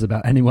cares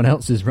about anyone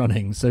else's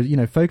running. So, you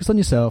know, focus on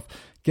yourself,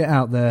 get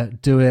out there,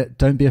 do it.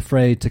 Don't be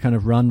afraid to kind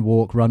of run,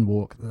 walk,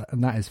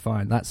 and that is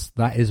fine.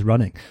 That is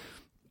running.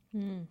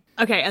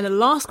 Okay, and the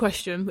last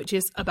question, which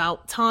is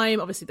about time,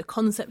 obviously the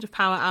concept of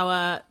Power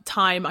Hour,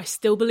 time. I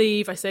still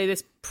believe, I say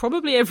this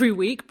probably every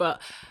week,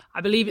 but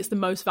I believe it's the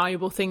most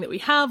valuable thing that we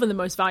have and the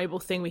most valuable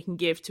thing we can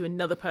give to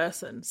another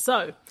person. So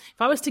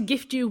if I was to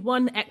gift you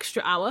 1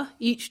 extra hour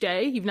each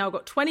day, you've now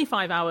got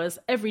 25 hours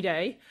every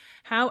day.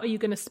 How are you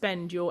going to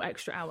spend your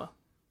extra hour?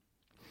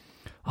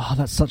 Oh,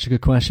 that's such a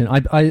good question.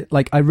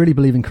 I really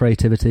believe in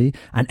creativity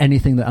and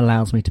anything that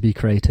allows me to be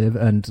creative.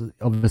 And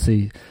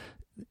obviously,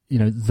 you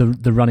know,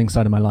 the running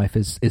side of my life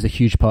is a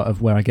huge part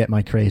of where I get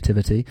my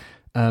creativity.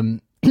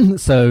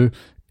 So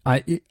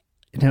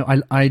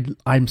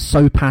I'm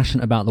so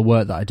passionate about the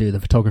work that I do, the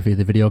photography,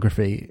 the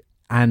videography,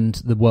 and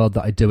the world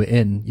that I do it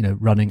in, you know,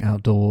 running,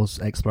 outdoors,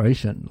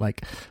 exploration.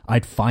 Like,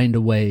 I'd find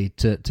a way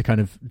to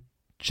kind of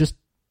just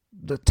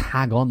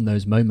tag on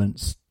those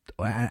moments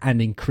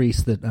and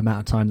increase the amount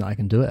of time that I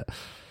can do it.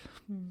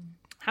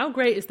 How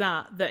great is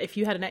that if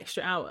you had an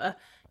extra hour,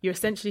 you're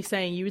essentially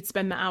saying you would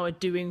spend the hour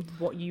doing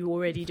what you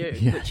already do,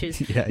 which is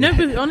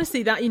but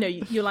honestly, that, you know,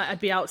 you're like, I'd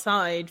be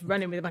outside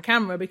running with my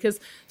camera, because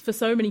for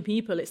so many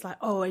people it's like,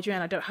 oh,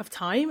 Adrienne, I don't have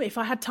time. If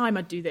I had time,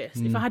 I'd do this.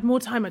 If I had more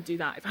time, I'd do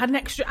that. If I had an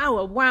extra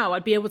hour, wow,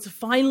 I'd be able to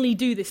finally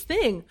do this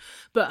thing.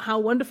 But how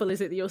wonderful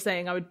is it that you're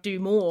saying I would do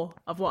more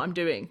of what I'm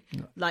doing?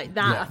 Like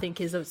that, I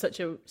think is such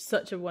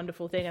a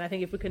wonderful thing. And I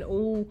think if we can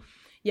all,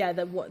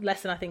 what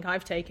lesson I think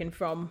I've taken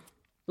from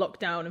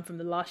lockdown and from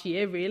the last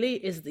year really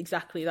is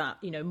exactly that,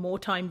 you know, more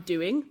time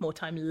doing, more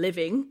time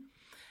living,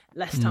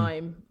 less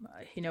time,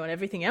 you know, and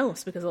everything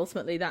else, because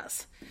ultimately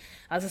that's,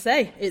 as I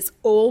say, it's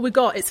all we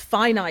got. It's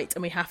finite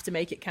and we have to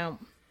make it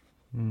count.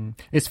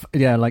 It's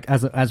like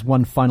as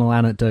one final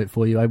anecdote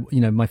for you,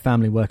 my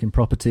family work in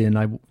property,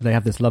 and they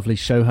have this lovely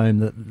show home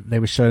that they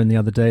were showing the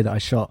other day that I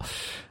shot,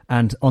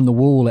 and on the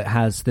wall it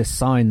has this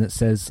sign that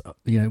says,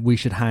 you know, we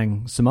should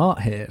hang some art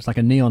here. It's like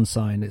a neon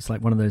sign. It's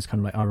like one of those kind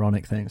of like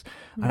ironic things.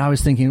 And I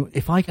was thinking,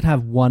 if I could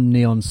have one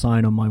neon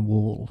sign on my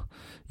wall,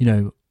 you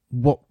know,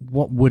 what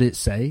would it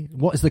say?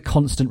 What is the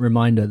constant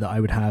reminder that I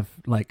would have,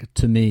 like,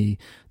 to me,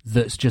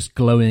 that's just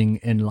glowing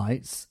in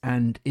lights?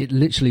 And it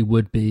literally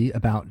would be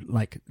about,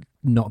 like,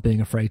 not being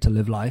afraid to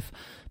live life,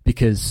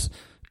 because,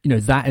 you know,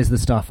 that is the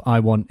stuff I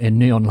want in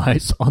neon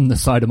lights on the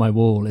side of my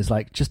wall, is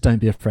like, just don't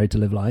be afraid to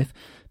live life.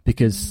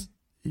 Because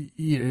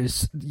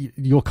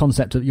your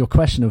concept of your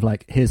question of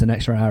like, here's an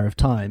extra hour of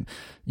time,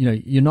 you know,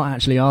 you're not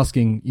actually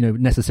asking, you know,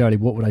 necessarily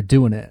what would I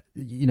do on it.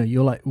 You know,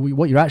 you're like,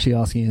 what you're actually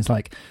asking is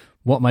like,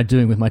 what am I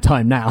doing with my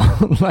time now?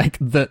 Like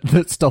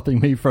that's stopping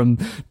me from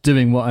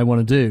doing what I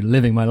want to do,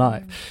 living my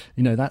life.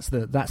 You know, that's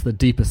the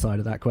deeper side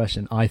of that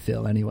question, I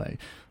feel, anyway.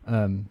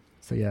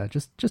 So yeah,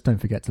 just don't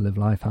forget to live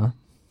life, huh?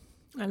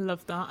 I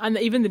love that. And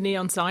even the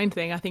neon sign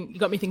thing, I think you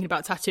got me thinking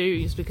about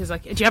tattoos, because,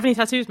 like, do you have any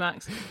tattoos,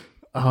 Max?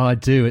 Oh, I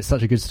do. It's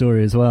such a good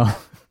story as well.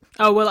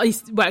 Oh, well,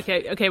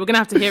 okay, we're going to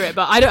have to hear it.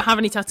 But I don't have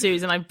any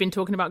tattoos, and I've been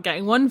talking about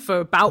getting one for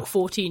about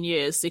 14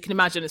 years. So you can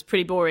imagine it's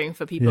pretty boring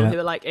for people who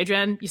are like,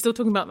 Adrienne, you're still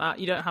talking about that.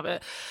 You don't have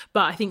it.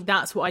 But I think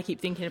that's what I keep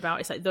thinking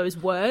about. It's like those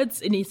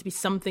words. It needs to be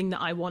something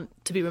that I want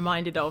to be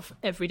reminded of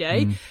every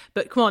day.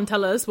 But come on,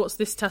 tell us, what's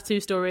this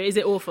tattoo story? Is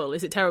it awful?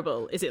 Is it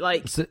terrible? Is it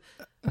like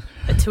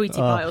a Tweety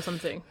pie or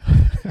something?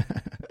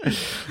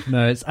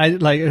 No,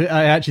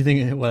 I actually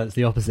think, well, it's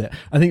the opposite.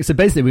 I think so.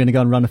 Basically, we're going to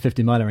go and run a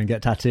 50 miler and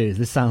get tattoos.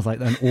 This sounds like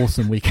an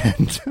awesome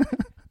weekend.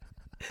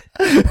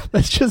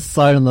 Let's just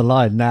sign on the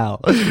line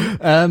now.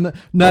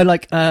 No,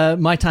 like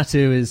my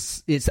tattoo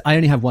is, I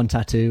only have one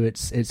tattoo.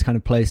 It's kind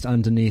of placed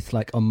underneath,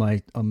 like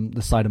on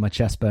the side of my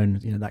chest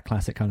bone, you know, that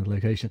classic kind of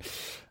location.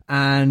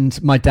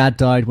 And my dad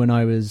died when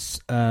I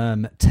was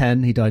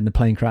 10. He died in a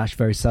plane crash,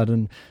 very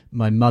sudden.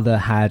 My mother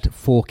had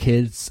 4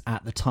 kids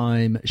at the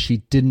time.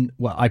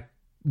 I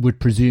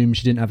would presume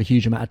she didn't have a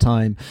huge amount of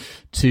time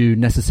to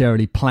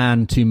necessarily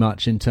plan too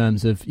much in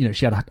terms of, you know,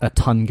 she had a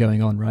ton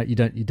going on, right? You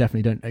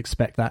definitely don't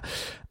expect that.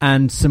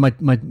 And so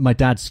my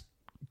dad's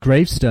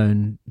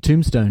tombstone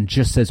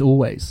just says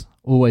always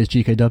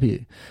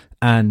GKW.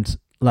 And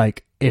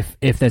like, if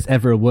there's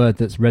ever a word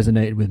that's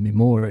resonated with me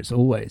more, it's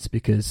always,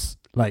 because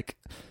like,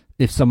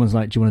 if someone's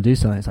like, do you want to do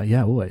something? It's like,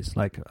 yeah, always.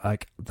 Like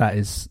that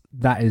is,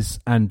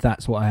 and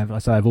that's what I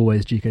have. So I have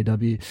always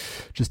GKW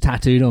just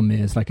tattooed on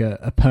me as like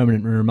a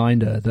permanent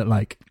reminder that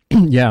like,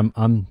 yeah,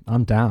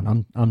 I'm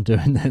down. I'm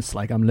doing this.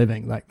 Like I'm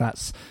living. Like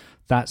that's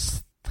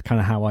kind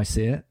of how I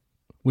see it,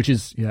 which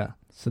is, yeah.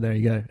 So there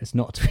you go. It's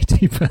not a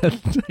Tweety bird,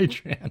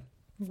 Adrienne.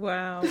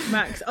 Wow,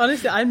 Max,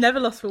 honestly, I'm never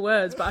lost for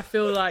words, but I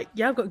feel like,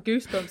 I've got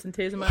goosebumps and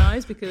tears in my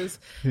eyes because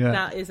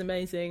that is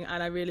amazing.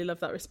 And I really love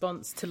that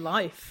response to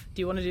life.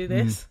 Do you want to do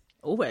this?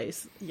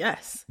 Always.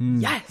 Yes.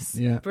 Yes.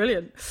 Yeah.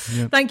 Brilliant.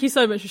 Yeah. Thank you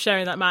so much for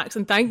sharing that, Max.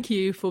 And thank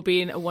you for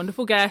being a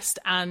wonderful guest.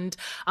 And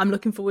I'm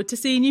looking forward to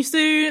seeing you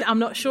soon. I'm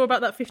not sure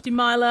about that 50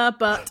 miler,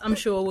 but I'm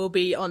sure we'll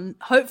be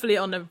hopefully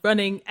on a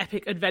running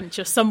epic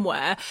adventure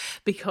somewhere,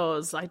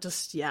 because I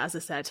just, as I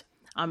said,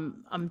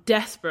 I'm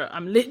desperate.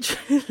 I'm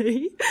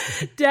literally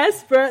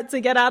desperate to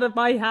get out of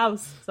my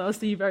house. So I'll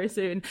see you very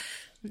soon.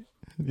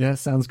 Yeah,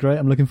 sounds great.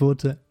 I'm looking forward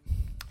to it.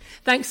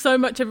 Thanks so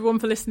much, everyone,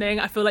 for listening.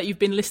 I feel like you've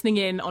been listening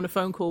in on a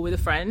phone call with a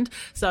friend.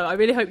 So I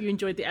really hope you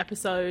enjoyed the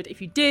episode.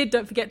 If you did,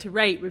 don't forget to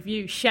rate,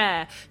 review,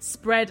 share,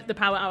 spread the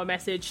Power Hour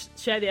message,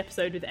 share the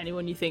episode with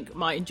anyone you think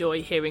might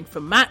enjoy hearing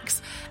from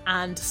Max,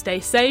 and stay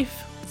safe.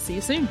 See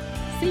you soon.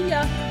 See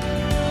ya.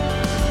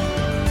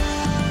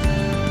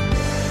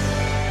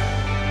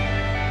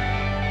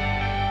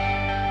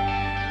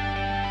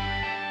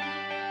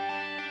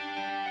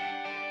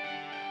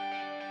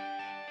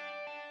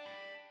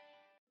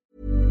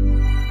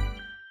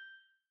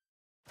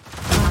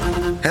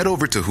 Head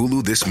over to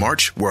Hulu this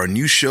March, where our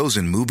new shows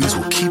and movies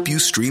will keep you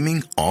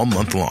streaming all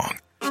month long.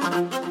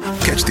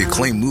 Catch the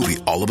acclaimed movie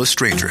All of Us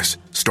Strangers,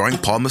 starring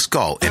Paul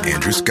Mescal and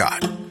Andrew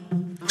Scott.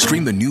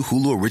 Stream the new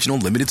Hulu original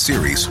limited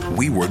series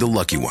We Were the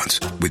Lucky Ones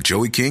with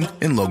Joey King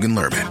and Logan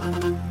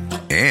Lerman.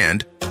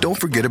 And don't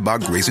forget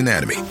about Grey's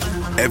Anatomy.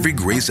 Every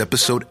Grey's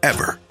episode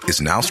ever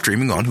is now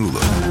streaming on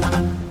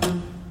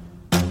Hulu.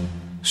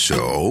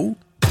 So,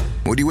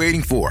 what are you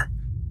waiting for?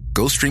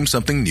 Go stream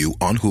something new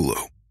on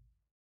Hulu.